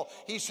unusual.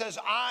 He says,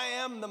 I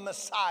am the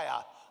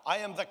Messiah. I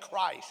am the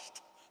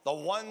Christ, the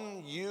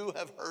one you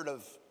have heard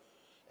of.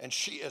 And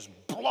she is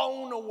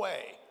blown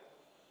away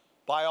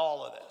by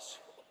all of this.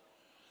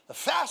 The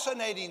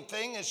fascinating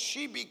thing is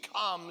she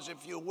becomes,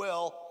 if you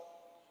will,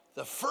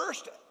 the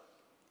first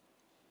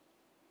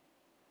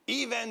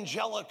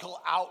evangelical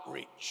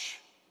outreach.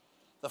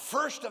 The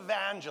first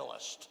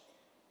evangelist.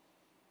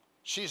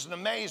 She's an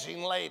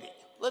amazing lady.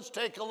 Let's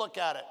take a look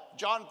at it.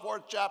 John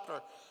 4th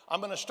chapter. I'm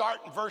going to start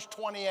in verse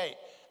 28.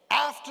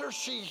 After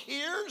she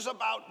hears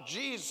about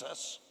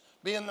Jesus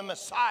being the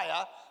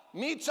Messiah,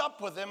 meets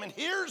up with him and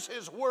hears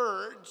his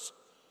words,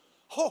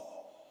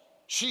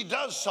 she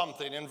does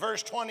something in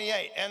verse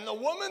 28. And the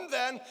woman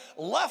then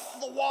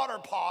left the water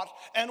pot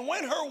and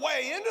went her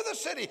way into the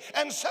city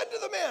and said to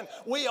the men,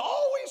 we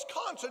always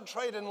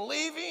concentrate in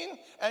leaving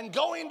and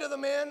going to the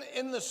men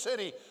in the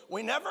city.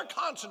 We never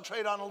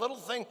concentrate on a little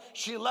thing.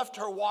 She left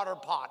her water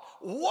pot.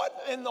 What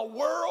in the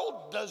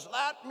world does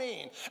that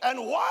mean? And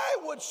why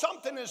would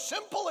something as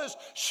simple as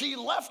she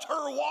left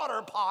her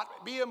water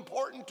pot be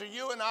important to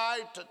you and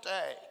I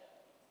today?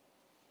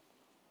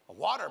 A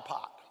water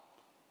pot,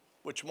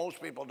 which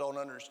most people don't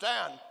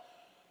understand,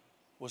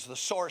 was the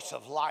source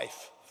of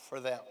life for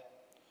them.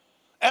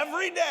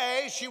 Every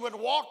day she would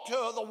walk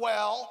to the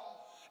well.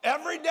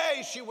 Every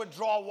day she would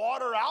draw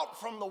water out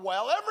from the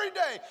well. Every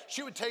day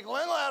she would take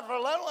linlad for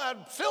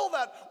linlad, fill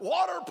that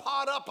water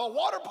pot up. A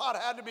water pot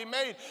had to be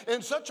made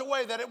in such a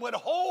way that it would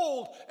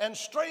hold and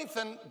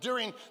strengthen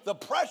during the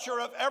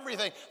pressure of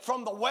everything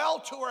from the well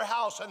to her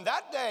house. And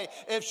that day,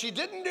 if she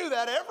didn't do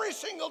that every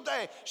single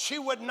day, she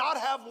would not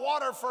have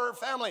water for her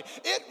family.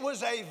 It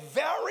was a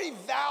very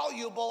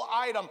valuable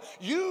item.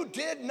 You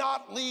did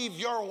not leave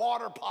your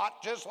water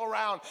pot just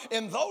around.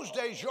 In those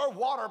days, your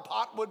water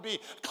pot would be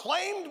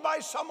claimed by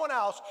someone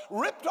else,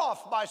 ripped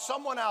off by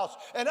someone else.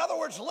 In other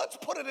words, let's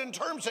put it in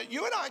terms that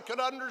you and I could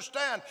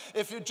understand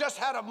if you just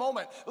had a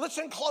moment.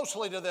 Listen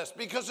closely to this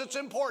because it's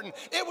important.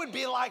 It would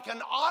be like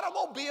an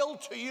automobile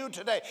to you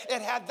today.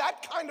 It had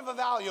that kind of a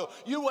value.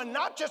 You would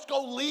not just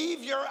go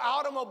leave your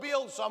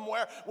automobile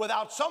somewhere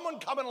without someone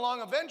coming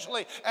along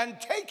eventually and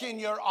taking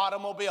your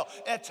automobile.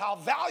 It's how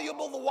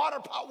valuable the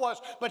water pot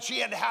was. But she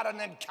had had an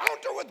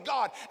encounter with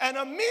God, and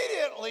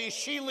immediately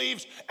she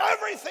leaves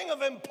everything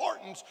of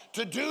importance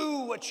to do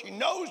what she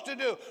knows to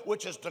do,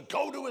 which is to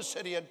go to a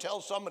city and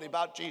tell somebody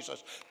about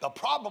Jesus. The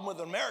problem with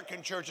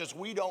American church is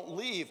we don't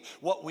leave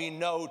what we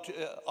know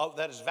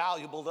that is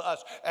valuable to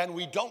us, and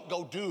we don't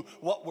go do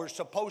what we're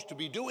supposed to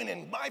be doing.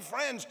 And my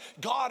friends,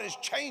 God is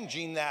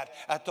changing that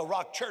at the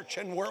Rock Church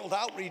and World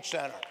Outreach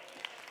Center.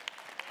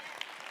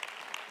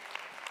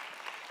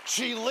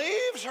 She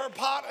leaves her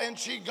pot and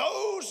she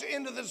goes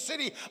into the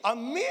city.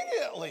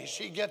 Immediately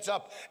she gets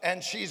up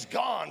and she's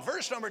gone.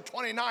 Verse number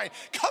 29,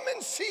 come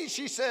and see,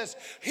 she says,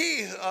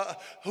 he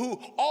who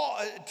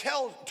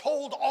told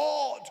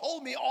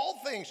me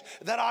all things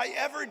that I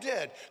ever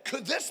did.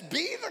 Could this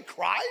be the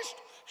Christ?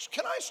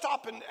 Can I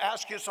stop and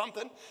ask you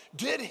something?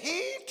 Did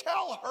he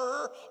tell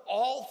her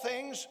all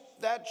things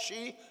that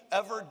she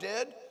ever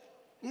did?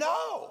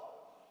 No.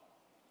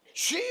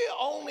 She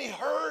only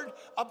heard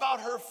about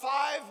her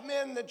 5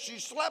 men that she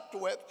slept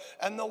with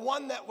and the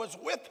one that was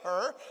with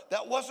her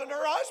that wasn't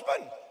her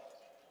husband.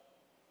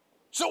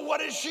 So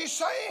what is she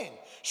saying?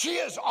 She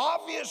has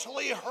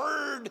obviously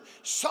heard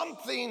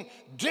something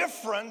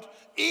different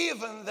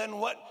even than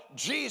what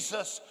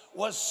Jesus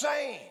was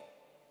saying.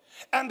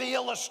 And the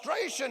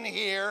illustration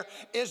here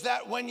is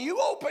that when you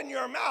open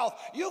your mouth,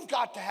 you've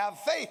got to have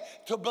faith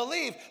to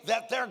believe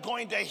that they're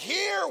going to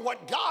hear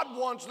what God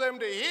wants them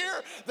to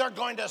hear. They're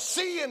going to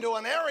see into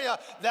an area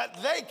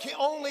that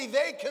only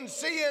they can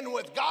see in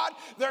with God.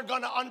 They're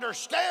going to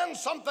understand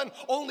something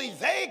only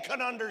they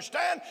can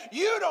understand.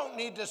 You don't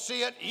need to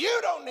see it. You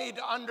don't need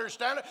to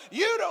understand it.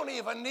 You don't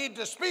even need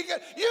to speak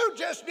it. You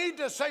just need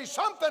to say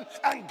something,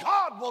 and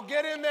God will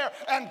get in there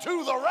and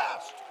do the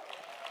rest.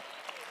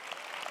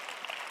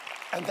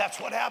 And that's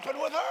what happened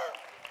with her.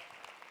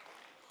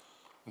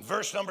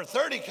 Verse number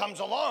 30 comes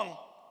along.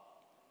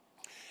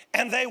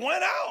 And they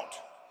went out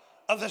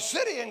of the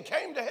city and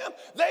came to him.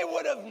 They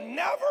would have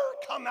never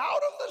come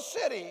out of the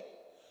city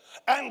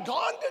and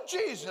gone to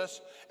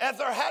Jesus if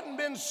there hadn't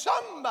been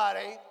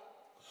somebody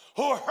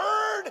who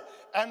heard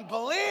and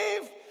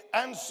believed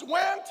and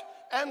went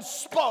and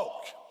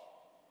spoke.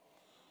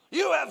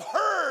 You have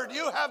heard,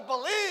 you have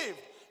believed.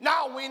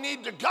 Now we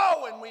need to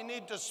go and we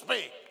need to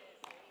speak.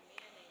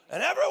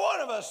 And every one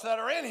of us that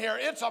are in here,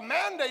 it's a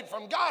mandate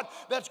from God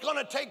that's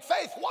going to take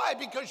faith. Why?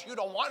 Because you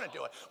don't want to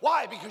do it.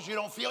 Why? Because you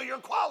don't feel you're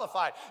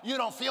qualified. You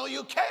don't feel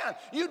you can.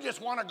 You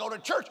just want to go to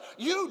church.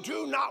 You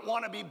do not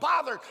want to be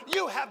bothered.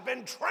 You have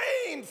been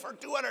trained for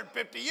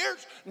 250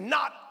 years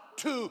not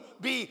to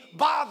be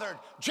bothered.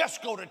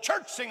 Just go to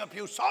church, sing a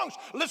few songs,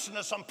 listen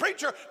to some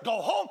preacher,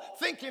 go home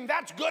thinking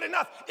that's good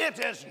enough. It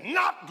is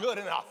not good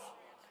enough.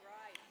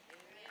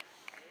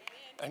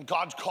 And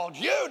God's called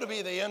you to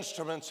be the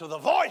instruments of the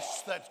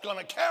voice that's going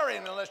to carry,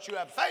 and unless you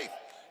have faith,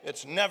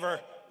 it's never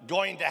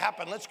going to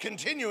happen. Let's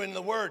continue in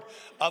the word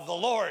of the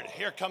Lord.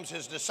 Here comes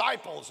his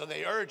disciples, and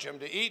they urge him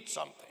to eat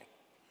something.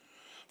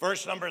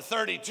 Verse number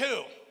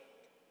 32.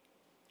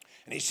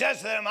 And he says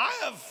to them, I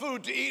have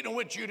food to eat in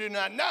which you do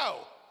not know.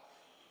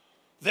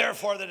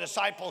 Therefore the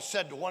disciples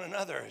said to one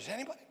another, has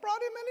anybody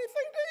brought him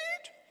anything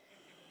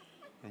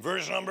to eat?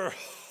 Verse number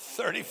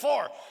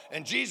 34,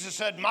 and Jesus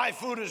said, my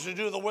food is to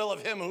do the will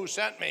of him who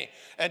sent me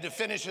and to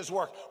finish his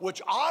work,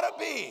 which ought to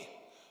be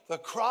the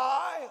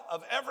cry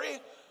of every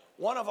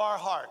one of our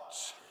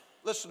hearts.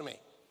 Listen to me.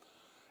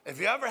 If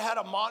you ever had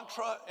a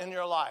mantra in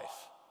your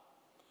life,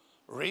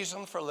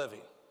 reason for living,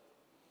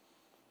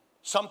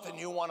 something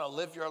you want to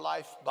live your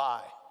life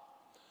by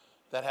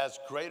that has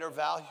greater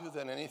value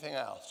than anything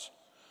else,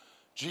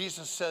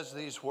 Jesus says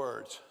these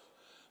words,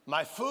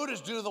 my food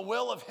is due to the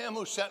will of him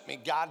who sent me.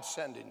 God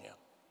sending you.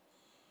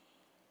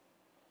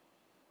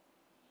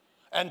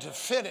 And to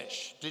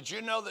finish, did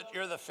you know that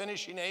you're the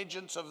finishing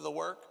agents of the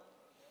work?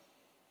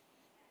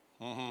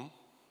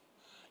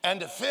 And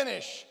to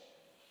finish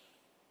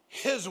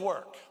his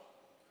work.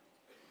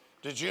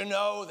 Did you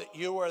know that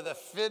you are the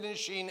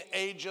finishing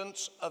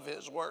agents of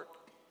his work?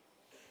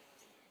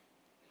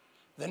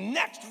 The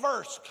next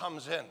verse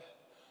comes in.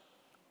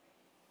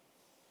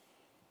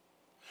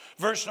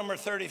 Verse number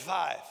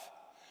 35.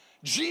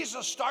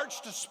 Jesus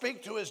starts to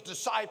speak to his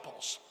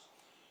disciples.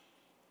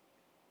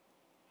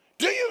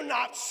 Do you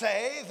not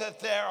say that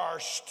there are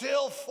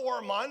still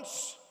 4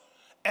 months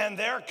and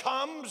there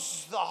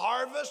comes the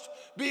harvest?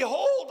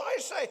 Behold, I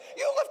say,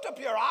 you lift up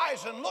your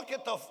eyes and look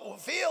at the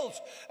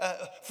fields,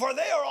 for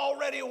they are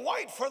already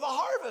white for the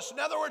harvest. In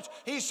other words,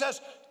 he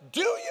says,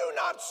 do you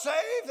not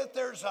say that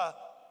there's a...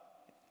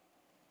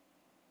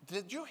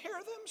 Did you hear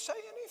them say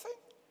anything?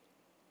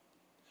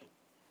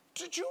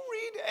 Did you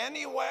read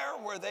anywhere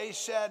where they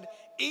said,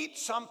 eat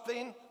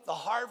something, the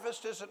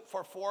harvest isn't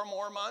for 4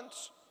 more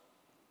months?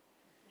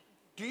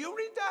 Do you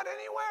read that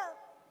anywhere?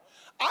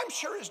 I'm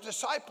sure his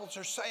disciples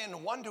are saying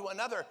one to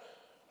another,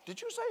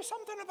 did you say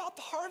something about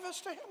the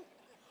harvest to him?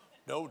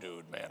 No,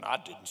 dude, man, I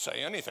didn't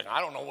say anything.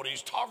 I don't know what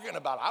he's talking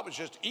about. I was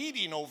just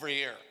eating over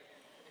here.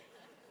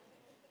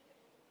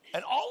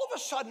 And all of a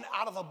sudden,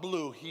 out of the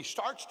blue, he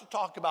starts to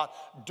talk about,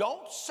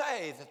 don't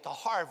say that the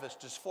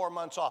harvest is 4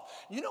 months off.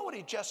 You know what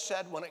he just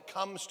said when it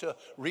comes to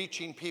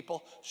reaching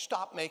people?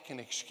 Stop making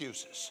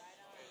excuses.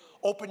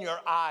 Open your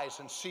eyes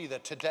and see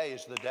that today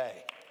is the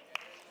day.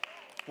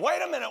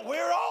 Wait a minute,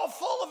 we're all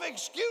full of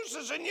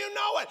excuses and you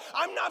know it.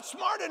 I'm not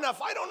smart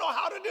enough. I don't know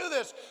how to do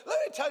this. Let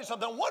me tell you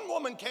something. One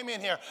woman came in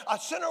here, a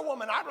sinner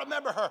woman. I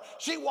remember her.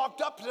 She walked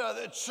up to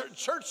the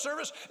church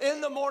service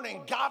in the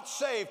morning, got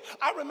saved.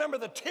 I remember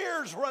the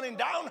tears running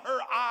down her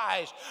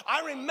eyes.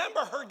 I remember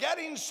her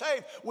getting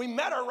saved. We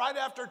met her right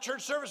after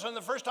church service in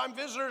the first time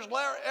visitors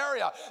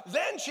area.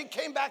 Then she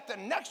came back the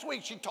next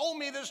week. She told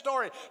me this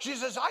story. She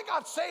says, I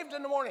got saved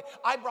in the morning.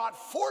 I brought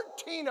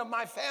 14 of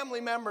my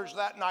family members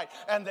that night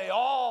and they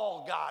all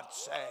got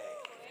saved.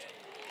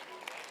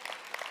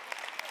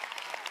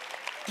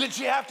 Did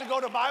she have to go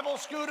to Bible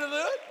school to do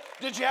it?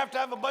 Did you have to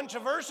have a bunch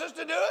of verses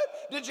to do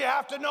it? Did you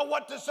have to know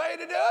what to say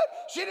to do it?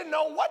 She didn't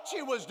know what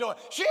she was doing.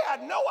 She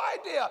had no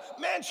idea.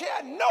 Man, she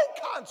had no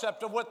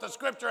concept of what the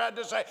scripture had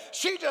to say.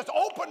 She just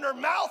opened her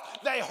mouth.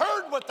 They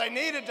heard what they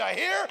needed to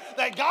hear.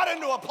 They got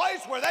into a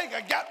place where they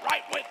could get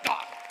right with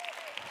God.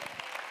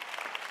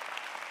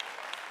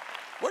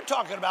 We're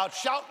talking about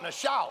shouting a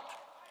shout.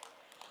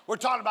 We're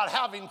talking about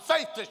having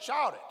faith to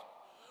shout it.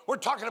 We're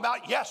talking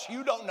about, yes,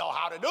 you don't know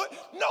how to do it.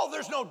 No,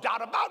 there's no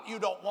doubt about you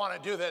don't want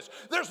to do this.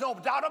 There's no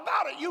doubt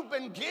about it. You've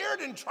been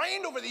geared and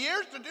trained over the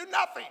years to do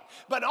nothing.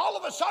 But all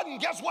of a sudden,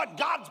 guess what?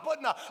 God's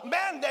putting a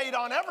Band-Aid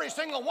on every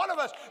single one of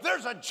us.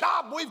 There's a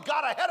job we've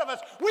got ahead of us.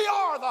 We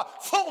are the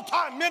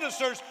full-time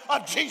ministers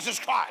of Jesus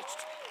Christ.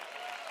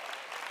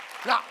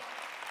 Now,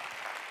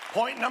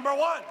 point number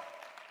 1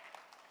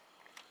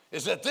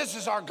 is that this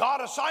is our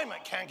God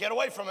assignment. Can't get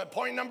away from it.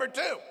 Point number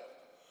 2.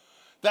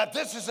 That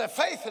this is a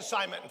faith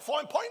assignment. And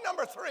point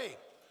number 3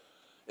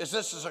 is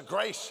this is a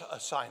grace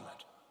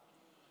assignment.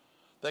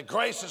 That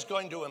grace is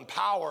going to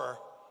empower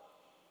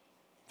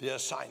the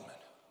assignment.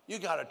 You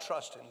got to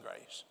trust in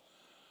grace.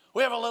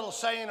 We have a little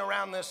saying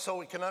around this so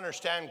we can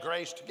understand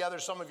grace together.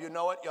 Some of you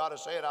know it. You ought to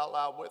say it out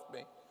loud with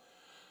me.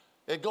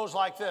 It goes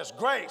like this.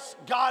 Grace,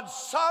 God's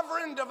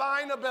sovereign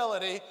divine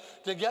ability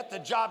to get the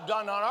job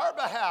done on our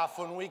behalf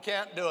when we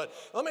can't do it.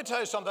 Let me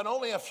tell you something.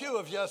 Only a few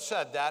of you have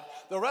said that.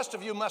 The rest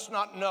of you must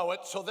not know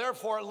it. So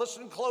therefore,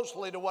 listen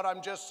closely to what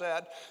I'm just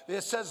said.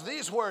 It says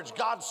these words,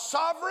 God's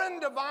sovereign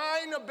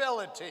divine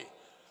ability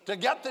to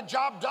get the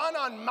job done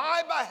on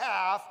my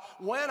behalf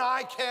when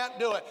I can't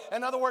do it.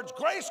 In other words,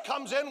 grace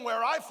comes in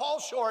where I fall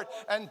short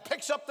and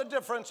picks up the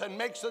difference and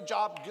makes the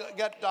job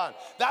get done.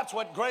 That's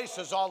what grace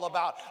is all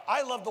about.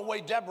 I love the way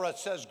Deborah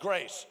says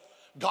grace.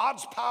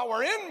 God's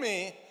power in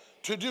me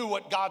to do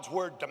what God's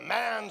word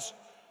demands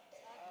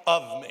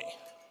of me.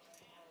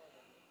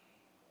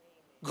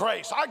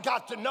 Grace. I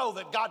got to know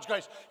that God's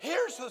grace.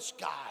 Here's this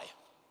guy.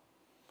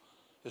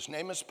 His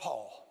name is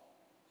Paul.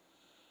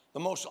 The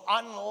most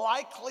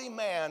unlikely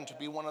man to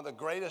be one of the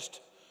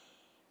greatest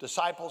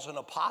disciples and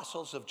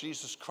apostles of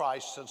Jesus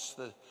Christ since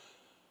the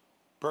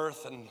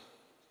birth and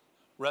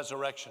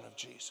resurrection of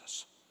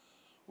Jesus.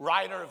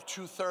 Writer of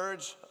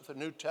 2/3 of the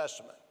New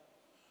Testament.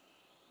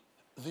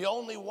 The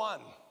only one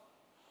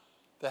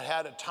that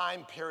had a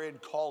time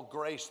period called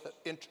grace that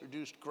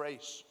introduced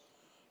grace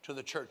to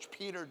the church.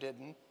 Peter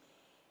didn't.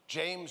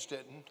 James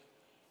didn't.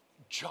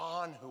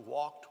 John, who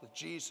walked with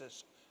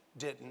Jesus,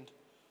 didn't.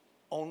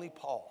 Only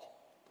Paul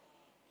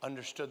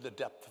understood the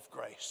depth of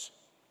grace.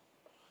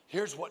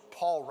 Here's what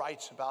Paul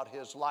writes about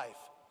his life.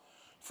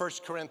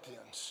 1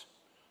 Corinthians,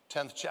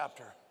 10th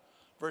chapter,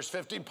 verse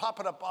 15. Pop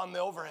it up on the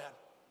overhead.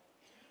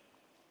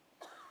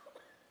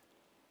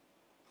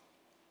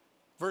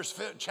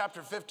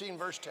 Chapter 15,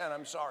 verse 10,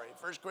 I'm sorry.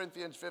 1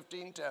 Corinthians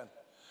 15:10.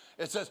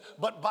 It says,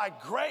 but by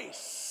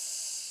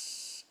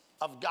grace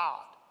of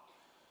God,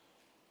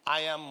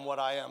 I am what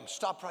I am.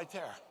 Stop right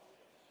there.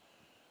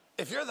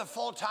 If you're the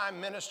full-time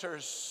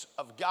ministers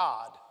of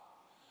God,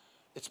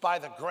 it's by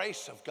the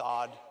grace of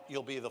God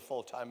you'll be the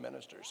full-time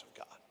ministers of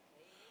God.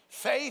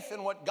 Faith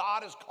in what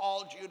God has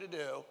called you to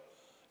do,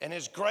 and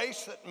His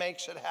grace that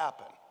makes it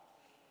happen.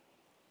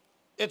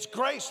 It's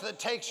grace that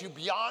takes you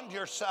beyond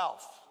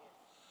yourself.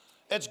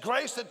 It's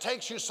grace that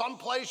takes you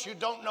someplace you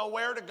don't know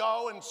where to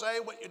go and say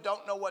what you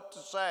don't know what to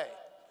say.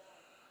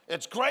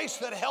 It's grace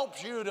that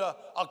helps you to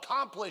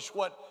accomplish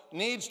what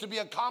needs to be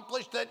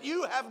accomplished that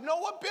you have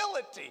no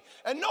ability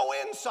and no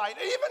insight,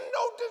 even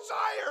no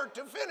desire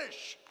to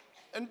finish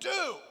and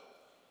do.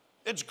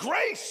 It's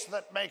grace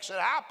that makes it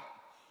happen.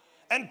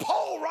 And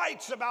Paul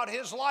writes about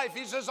his life.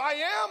 He says, I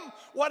am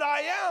what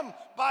I am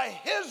by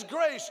His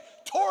grace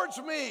towards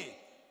me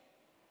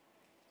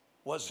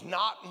was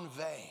not in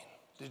vain.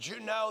 Did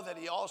you know that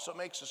he also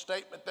makes a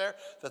statement there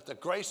that the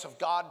grace of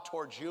God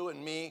towards you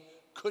and me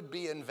could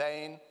be in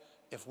vain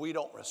if we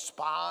don't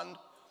respond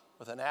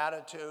with an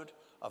attitude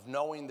of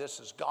knowing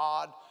this is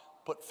God,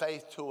 put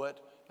faith to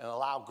it, and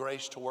allow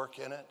grace to work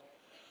in it?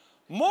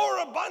 More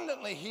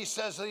abundantly, he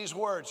says these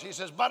words. He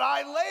says, but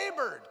I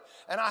labored.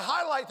 And I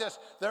highlight this.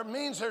 That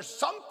means there's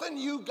something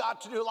you got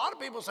to do. A lot of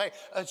people say,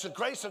 it's the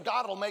grace of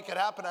God will make it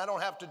happen. I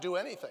don't have to do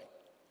anything.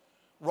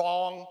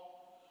 Wrong.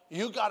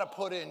 You got to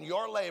put in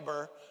your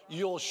labor.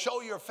 You'll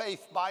show your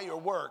faith by your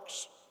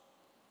works.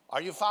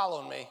 Are you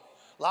following me?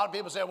 A lot of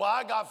people say, well,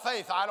 I got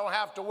faith. I don't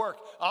have to work.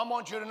 I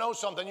want you to know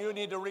something. You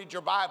need to read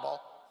your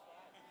Bible.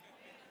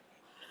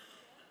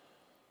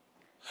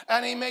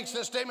 And he makes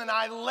this statement,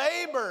 I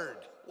labored.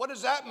 What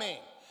does that mean?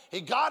 He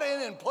got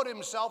in and put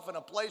himself in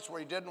a place where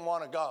he didn't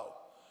want to go.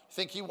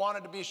 Think he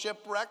wanted to be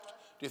shipwrecked?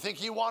 Do you think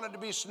he wanted to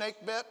be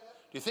snake bit?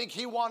 Do you think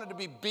he wanted to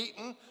be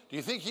beaten? Do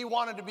you think he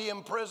wanted to be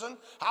in prison?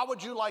 How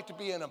would you like to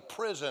be in a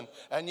prison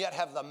and yet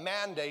have the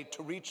mandate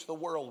to reach the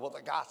world with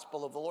the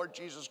gospel of the Lord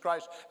Jesus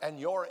Christ and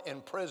you're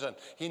in prison?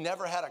 He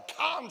never had a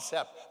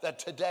concept that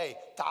today,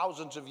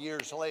 thousands of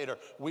years later,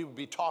 we would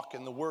be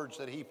talking the words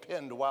that he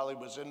penned while he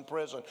was in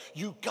prison.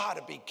 You got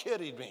to be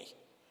kidding me.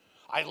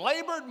 I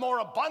labored more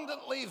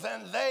abundantly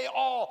than they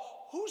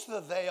all. Who's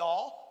the they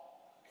all?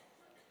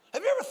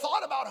 Have you ever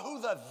thought about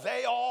who the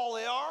they all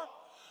are?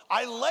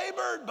 I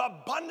labored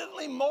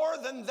abundantly more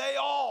than they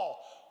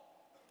all.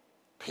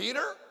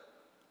 Peter?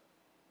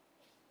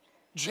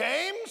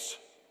 James?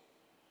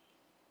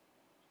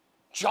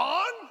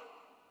 John?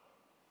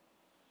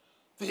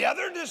 The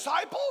other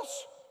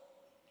disciples?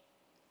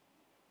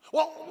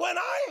 Well, when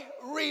I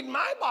read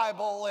my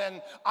Bible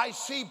and I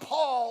see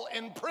Paul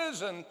in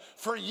prison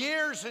for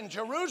years in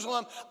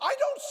Jerusalem, I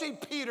don't see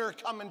Peter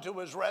coming to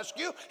his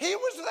rescue. He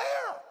was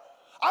there.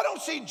 I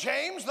don't see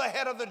James, the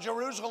head of the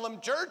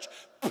Jerusalem church.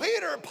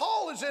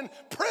 Paul is in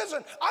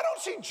prison. I don't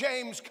see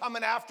James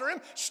coming after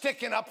him,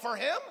 sticking up for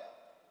him.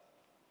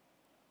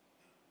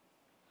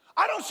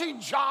 I don't see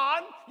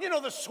John,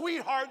 the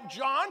sweetheart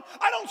John.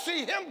 I don't see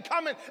him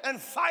coming and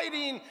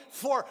fighting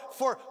for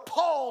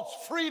Paul's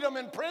freedom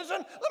in prison.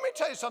 Let me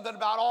tell you something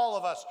about all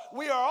of us.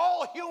 We are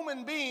all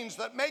human beings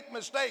that make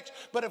mistakes,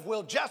 but if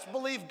we'll just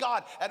believe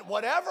God, at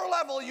whatever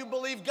level you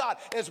believe God,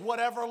 is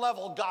whatever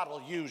level God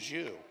will use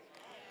you.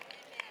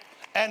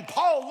 And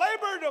Paul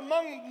labored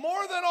among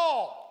more than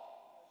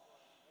all.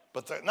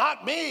 But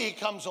not me, he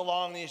comes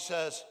along and he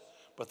says,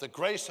 but the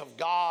grace of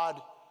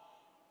God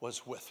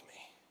was with me.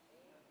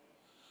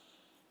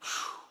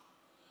 Whew.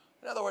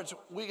 In other words,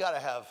 we got to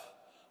have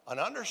an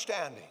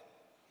understanding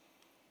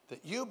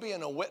that you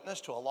being a witness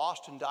to a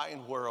lost and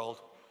dying world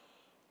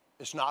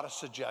is not a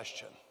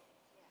suggestion.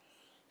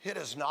 It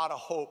is not a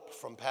hope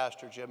from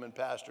Pastor Jim and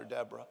Pastor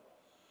Deborah.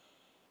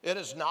 It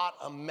is not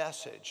a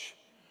message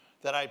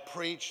that I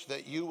preach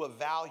that you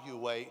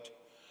evaluate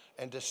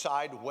and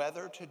decide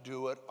whether to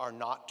do it or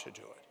not to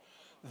do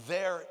it.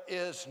 There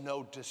is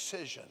no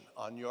decision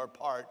on your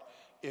part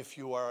if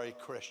you are a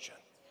Christian.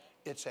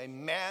 It's a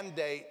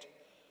mandate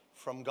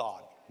from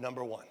God,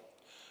 number one.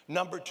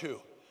 Number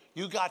two,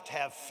 you got to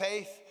have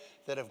faith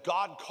that if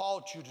God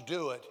called you to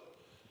do it,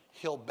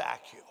 He'll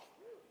back you.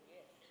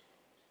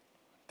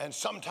 And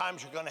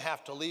sometimes you're going to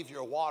have to leave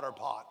your water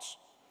pots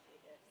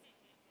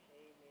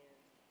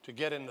to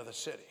get into the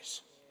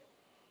cities.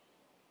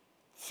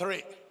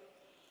 Three,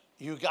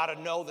 you got to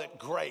know that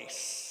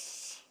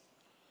grace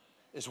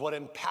is what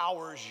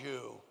empowers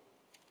you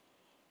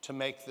to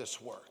make this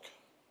work.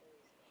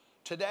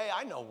 Today,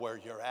 I know where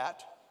you're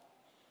at.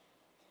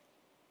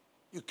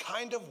 You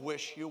kind of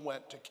wish you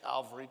went to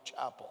Calvary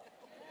Chapel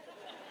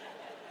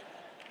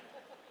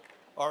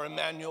or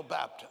Emmanuel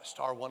Baptist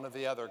or one of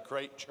the other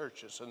great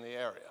churches in the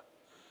area.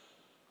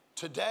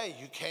 Today,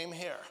 you came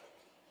here,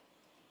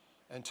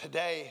 and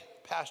today,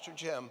 Pastor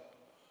Jim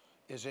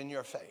is in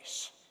your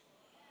face.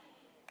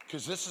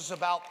 Because this is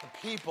about the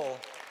people.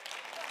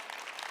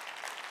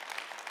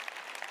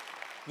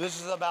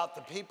 This is about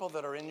the people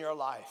that are in your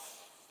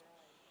life.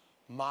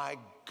 My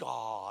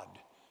God,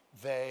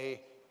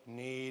 they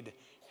need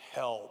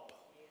help.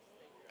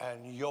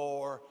 And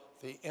you're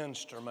the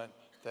instrument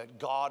that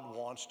God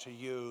wants to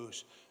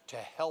use to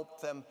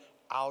help them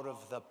out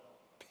of the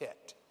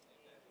pit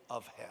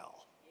of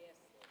hell.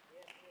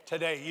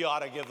 Today, you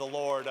ought to give the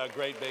Lord a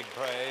great big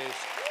praise.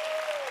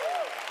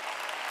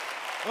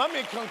 Let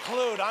me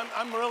conclude.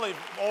 I'm really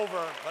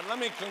over, but let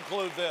me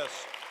conclude this.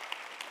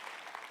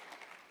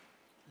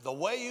 The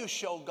way you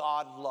show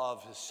God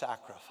love is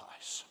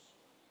sacrifice.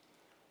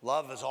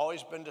 Love has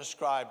always been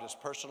described as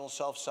personal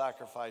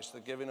self-sacrifice, the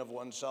giving of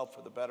oneself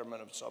for the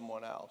betterment of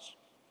someone else.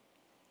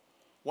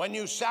 When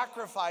you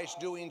sacrifice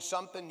doing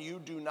something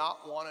you do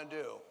not want to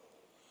do,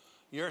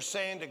 you're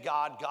saying to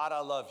God, God,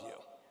 I love you.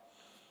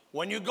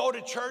 When you go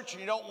to church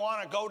and you don't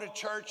want to go to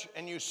church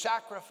and you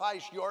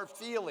sacrifice your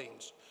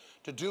feelings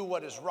to do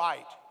what is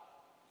right,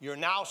 you're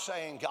now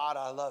saying, God,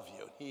 I love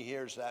you. He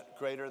hears that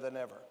greater than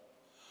ever.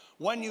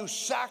 When you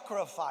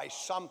sacrifice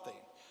something,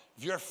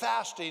 if you're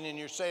fasting and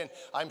you're saying,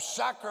 I'm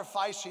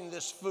sacrificing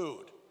this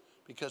food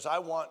because I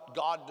want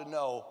God to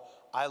know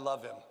I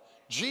love him.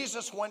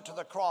 Jesus went to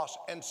the cross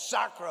and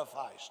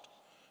sacrificed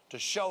to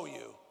show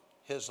you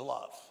his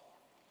love.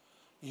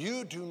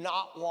 You do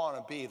not want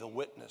to be the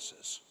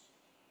witnesses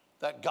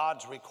that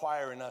God's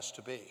requiring us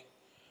to be.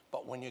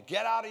 But when you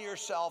get out of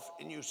yourself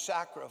and you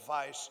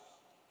sacrifice,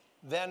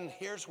 then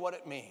here's what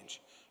it means.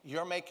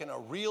 You're making a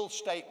real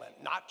statement,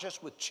 not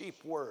just with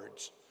cheap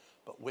words,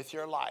 but with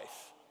your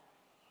life.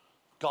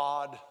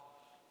 God,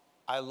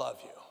 I love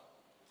you.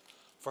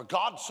 For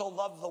God so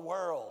loved the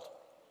world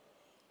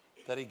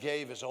that he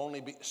gave his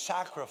only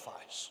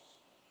sacrifice.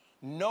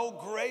 No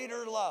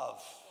greater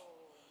love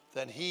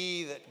than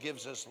he that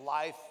gives his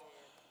life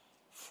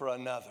for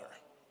another.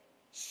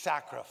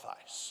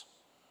 Sacrifice.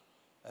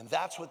 And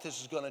that's what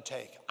this is going to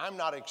take. I'm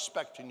not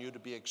expecting you to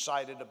be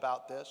excited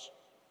about this.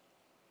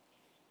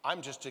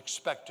 I'm just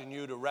expecting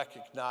you to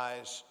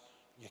recognize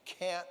you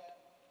can't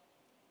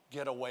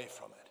get away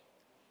from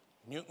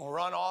it. You can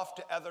run off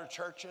to other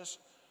churches,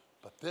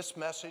 but this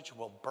message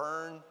will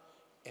burn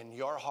in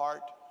your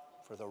heart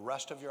for the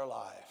rest of your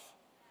life.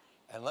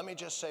 And let me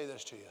just say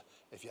this to you.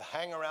 If you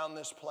hang around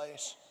this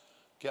place,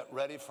 get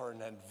ready for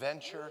an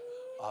adventure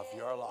of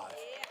your life.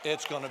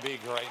 It's going to be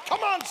great.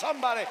 Come on,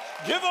 somebody.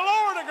 Give the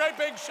Lord a great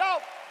big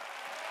shout.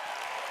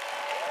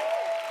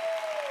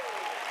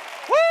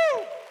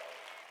 Woo!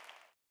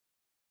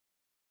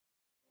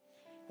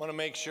 I want to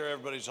make sure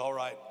everybody's all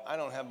right. I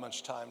don't have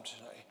much time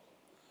today.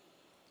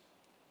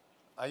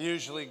 I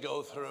usually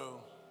go through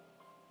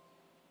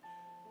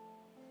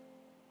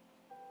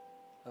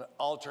an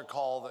altar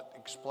call that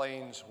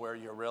explains where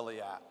you're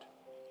really at.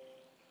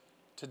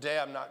 Today,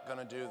 I'm not going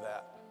to do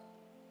that.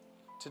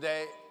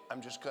 Today,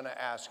 I'm just going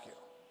to ask you.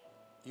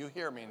 You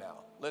hear me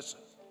now. Listen,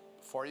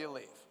 before you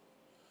leave.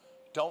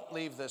 Don't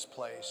leave this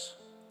place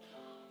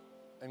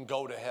and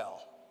go to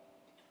hell.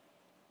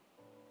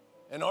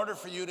 In order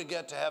for you to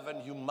get to heaven,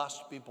 you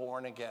must be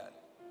born again.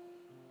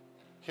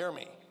 Hear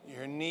me.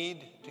 You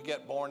need to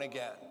get born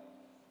again.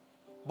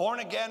 Born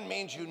again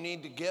means you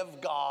need to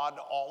give God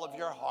all of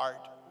your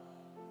heart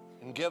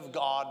and give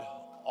God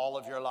all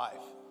of your life.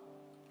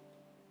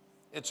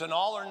 It's an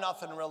all or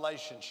nothing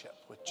relationship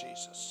with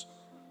Jesus.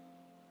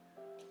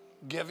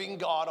 Giving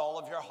God all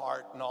of your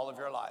heart and all of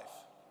your life.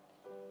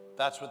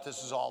 That's what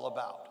this is all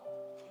about.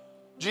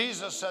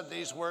 Jesus said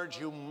these words,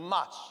 you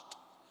must.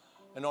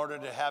 In order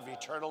to have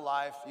eternal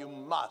life, you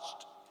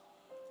must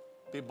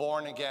be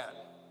born again.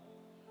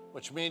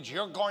 Which means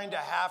you're going to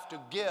have to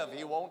give.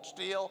 He won't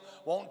steal,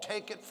 won't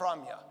take it from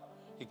you.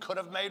 He could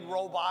have made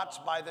robots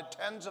by the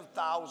tens of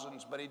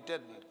thousands, but he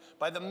didn't.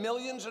 By the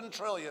millions and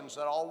trillions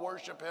that all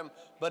worship him,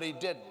 but he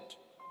didn't.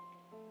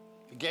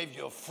 He gave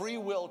you a free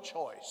will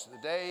choice.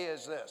 The day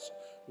is this.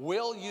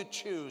 Will you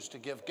choose to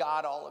give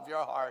God all of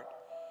your heart?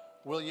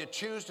 Will you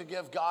choose to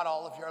give God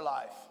all of your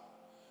life?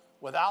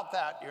 Without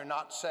that, you're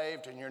not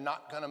saved and you're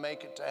not going to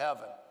make it to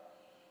heaven.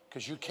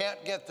 Because you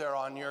can't get there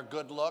on your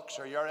good looks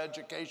or your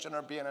education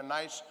or being a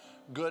nice,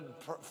 good,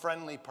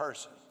 friendly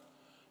person.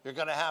 You're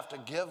going to have to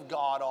give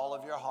God all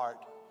of your heart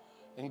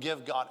and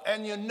give God.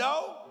 And you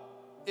know,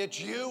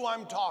 it's you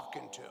I'm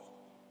talking to.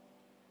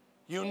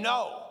 You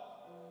know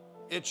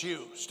it's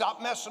you.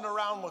 Stop messing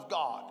around with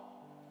God.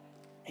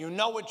 You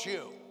know it's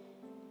you.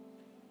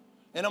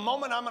 In a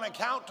moment, I'm going to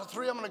count to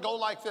 3. I'm going to go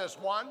like this.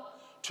 1,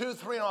 2,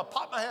 3, and I'll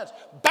pop my hands.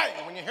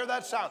 Bang! When you hear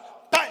that sound,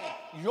 bang!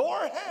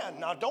 Your hand,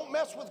 now don't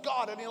mess with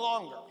God any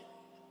longer,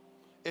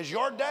 is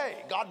your day.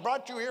 God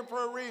brought you here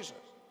for a reason.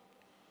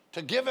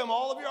 To give him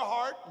all of your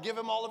heart, give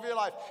him all of your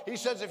life. He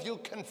says, if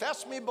you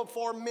confess me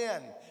before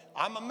men,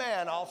 I'm a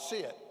man, I'll see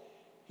it.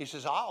 He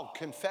says, I'll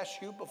confess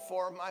you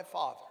before my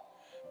Father.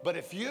 But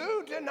if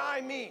you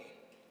deny me,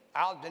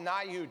 I'll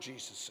deny you,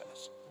 Jesus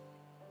says.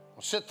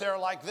 Well, sit there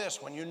like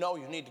this when you know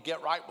you need to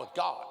get right with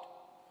God.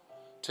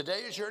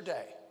 Today is your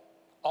day.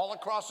 All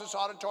across this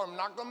auditorium, I'm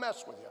not going to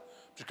mess with you.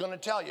 I'm just going to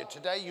tell you,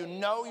 today you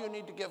know you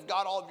need to give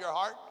God all of your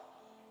heart,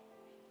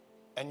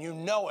 and you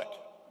know it.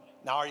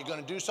 Now, are you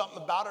going to do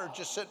something about it or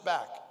just sit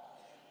back?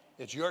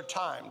 It's your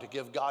time to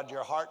give God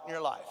your heart and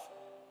your life.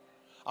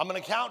 I'm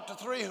going to count to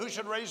 3. Who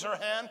should raise their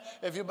hand?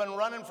 If you've been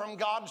running from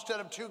God instead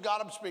of to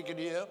God, I'm speaking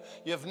to you.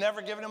 You've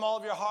never given him all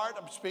of your heart,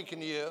 I'm speaking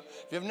to you.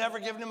 If you've never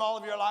given him all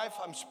of your life,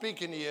 I'm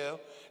speaking to you.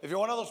 If you're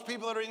one of those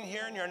people that are in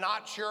here and you're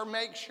not sure,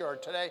 make sure.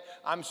 Today,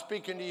 I'm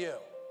speaking to you.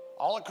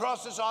 All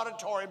across this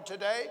auditorium,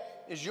 today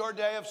is your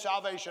day of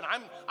salvation.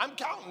 I'm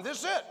counting. This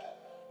is it.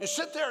 You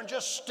sit there and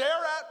just stare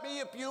at me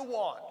if you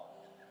want.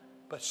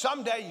 But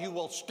someday you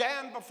will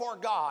stand before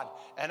God,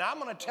 and I'm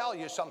going to tell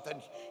you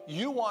something.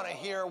 You want to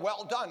hear,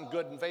 well done,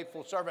 good and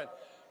faithful servant.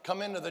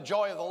 Come into the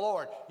joy of the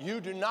Lord. You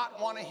do not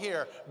want to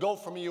hear, go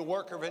from you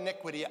worker of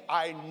iniquity.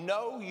 I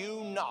know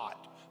you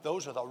not.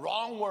 Those are the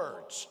wrong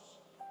words.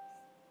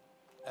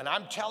 And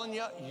I'm telling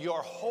you,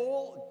 your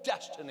whole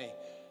destiny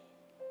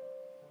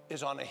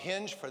is on a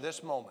hinge for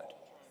this moment.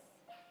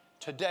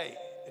 Today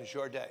is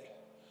your day.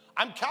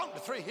 I'm counting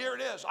to 3. Here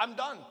it is. I'm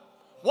done.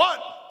 1,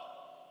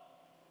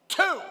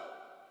 2,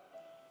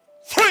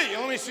 3.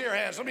 Let me see your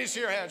hands. Let me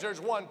see your hands.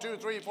 There's 1, 2,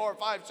 3, 4,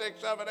 5,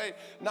 6, 7, 8,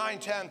 9,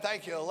 10.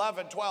 Thank you.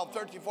 11, 12,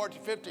 13,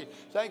 14, 15.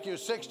 Thank you.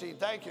 16.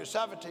 Thank you.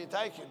 17.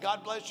 Thank you.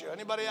 God bless you.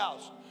 Anybody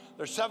else?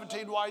 There's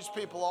 17 wise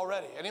people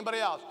already. Anybody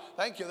else?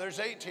 Thank you. There's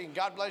 18.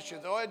 God bless you.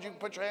 Go ahead. You can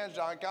put your hands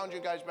down. I count you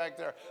guys back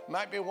there.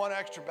 Might be one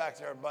extra back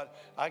there, but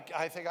I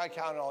think I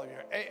counted all of you.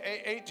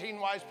 18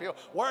 wise people.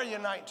 Where are you?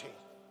 19.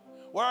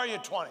 Where are you?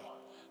 20.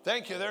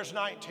 Thank you. There's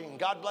 19.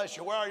 God bless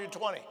you. Where are you?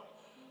 20.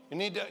 You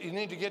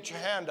need to get your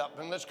hand up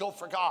and let's go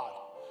for God.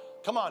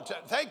 Come on.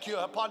 Thank you.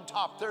 Up on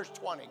top, there's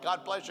 20.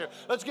 God bless you.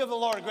 Let's give the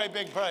Lord a great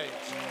big praise.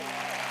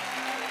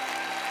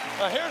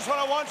 Now, here's what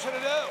I want you to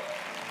do.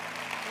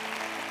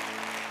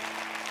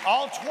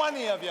 All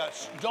 20 of you,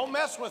 don't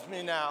mess with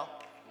me now.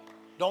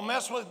 Don't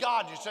mess with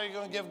God. You say you're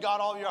going to give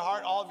God all of your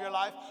heart, all of your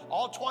life.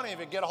 All 20 of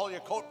you, get a hold of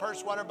your coat,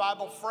 purse, sweater,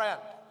 Bible, friend.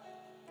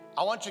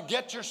 I want you to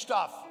get your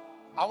stuff.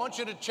 I want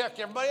you to check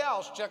everybody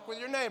else. Check with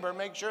your neighbor.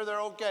 Make sure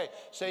they're okay.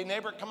 Say,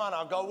 neighbor, come on,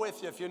 I'll go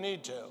with you if you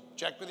need to.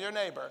 Check with your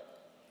neighbor.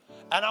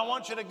 And I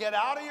want you to get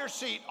out of your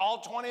seat, all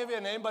 20 of you,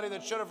 and anybody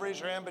that should have raised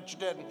your hand but you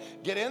didn't.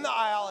 Get in the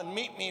aisle and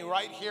meet me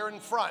right here in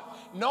front.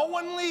 No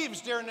one leaves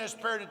during this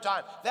period of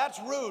time. That's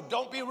rude.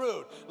 Don't be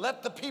rude.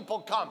 Let the people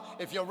come.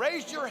 If you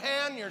raised your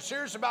hand, you're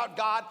serious about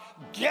God,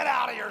 get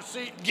out of your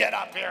seat. Get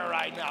up here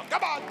right now.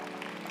 Come on.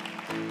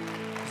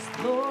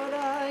 Lord,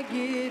 I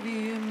give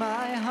you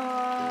my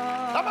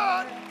heart. Come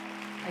on.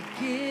 I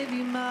give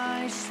you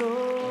my soul.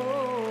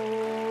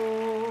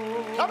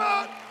 Come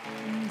on.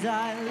 And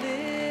I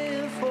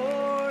live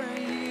for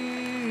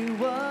you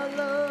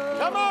alone.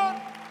 Come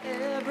on.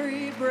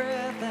 Every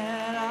breath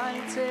that I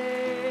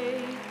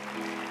take,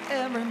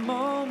 every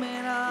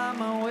moment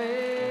I'm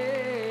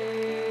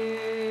away.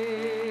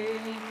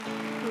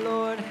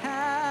 Lord,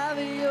 have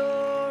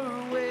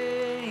your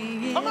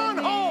way. Come on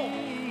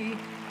home.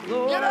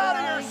 Lord, get out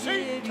of your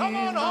seat. Come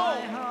on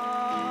home.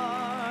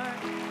 Heart.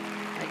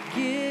 I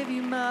give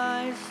you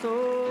my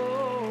soul.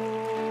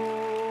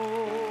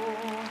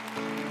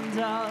 And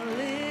I'll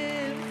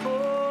live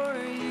for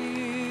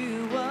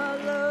you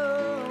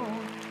alone.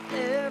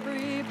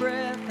 Every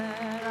breath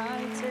that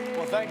I take.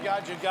 Well, thank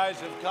God you guys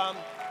have come.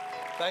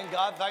 Thank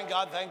God, thank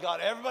God, thank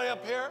God. Everybody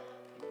up here,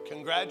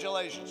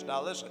 congratulations.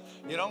 Now listen,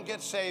 you don't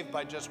get saved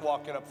by just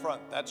walking up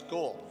front. That's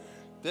cool.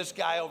 This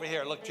guy over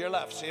here, look to your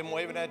left. See him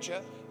waving at you?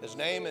 His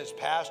name is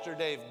Pastor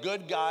Dave.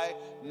 Good guy.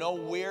 No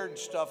weird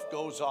stuff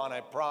goes on, I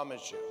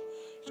promise you.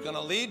 He's going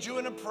to lead you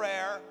in a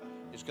prayer.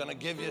 He's going to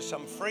give you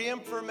some free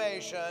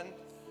information.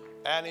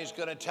 And he's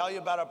going to tell you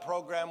about a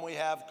program we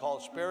have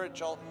called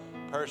Spiritual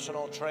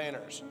Personal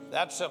Trainers.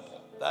 That's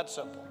simple. That's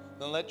simple.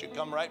 Then let you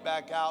come right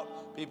back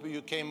out. People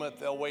you came with,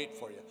 they'll wait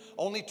for you.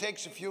 Only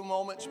takes a few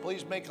moments.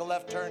 Please make a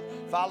left turn.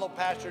 Follow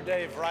Pastor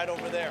Dave right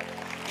over there.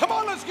 Come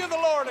on, let's give the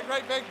Lord a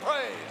great big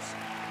praise.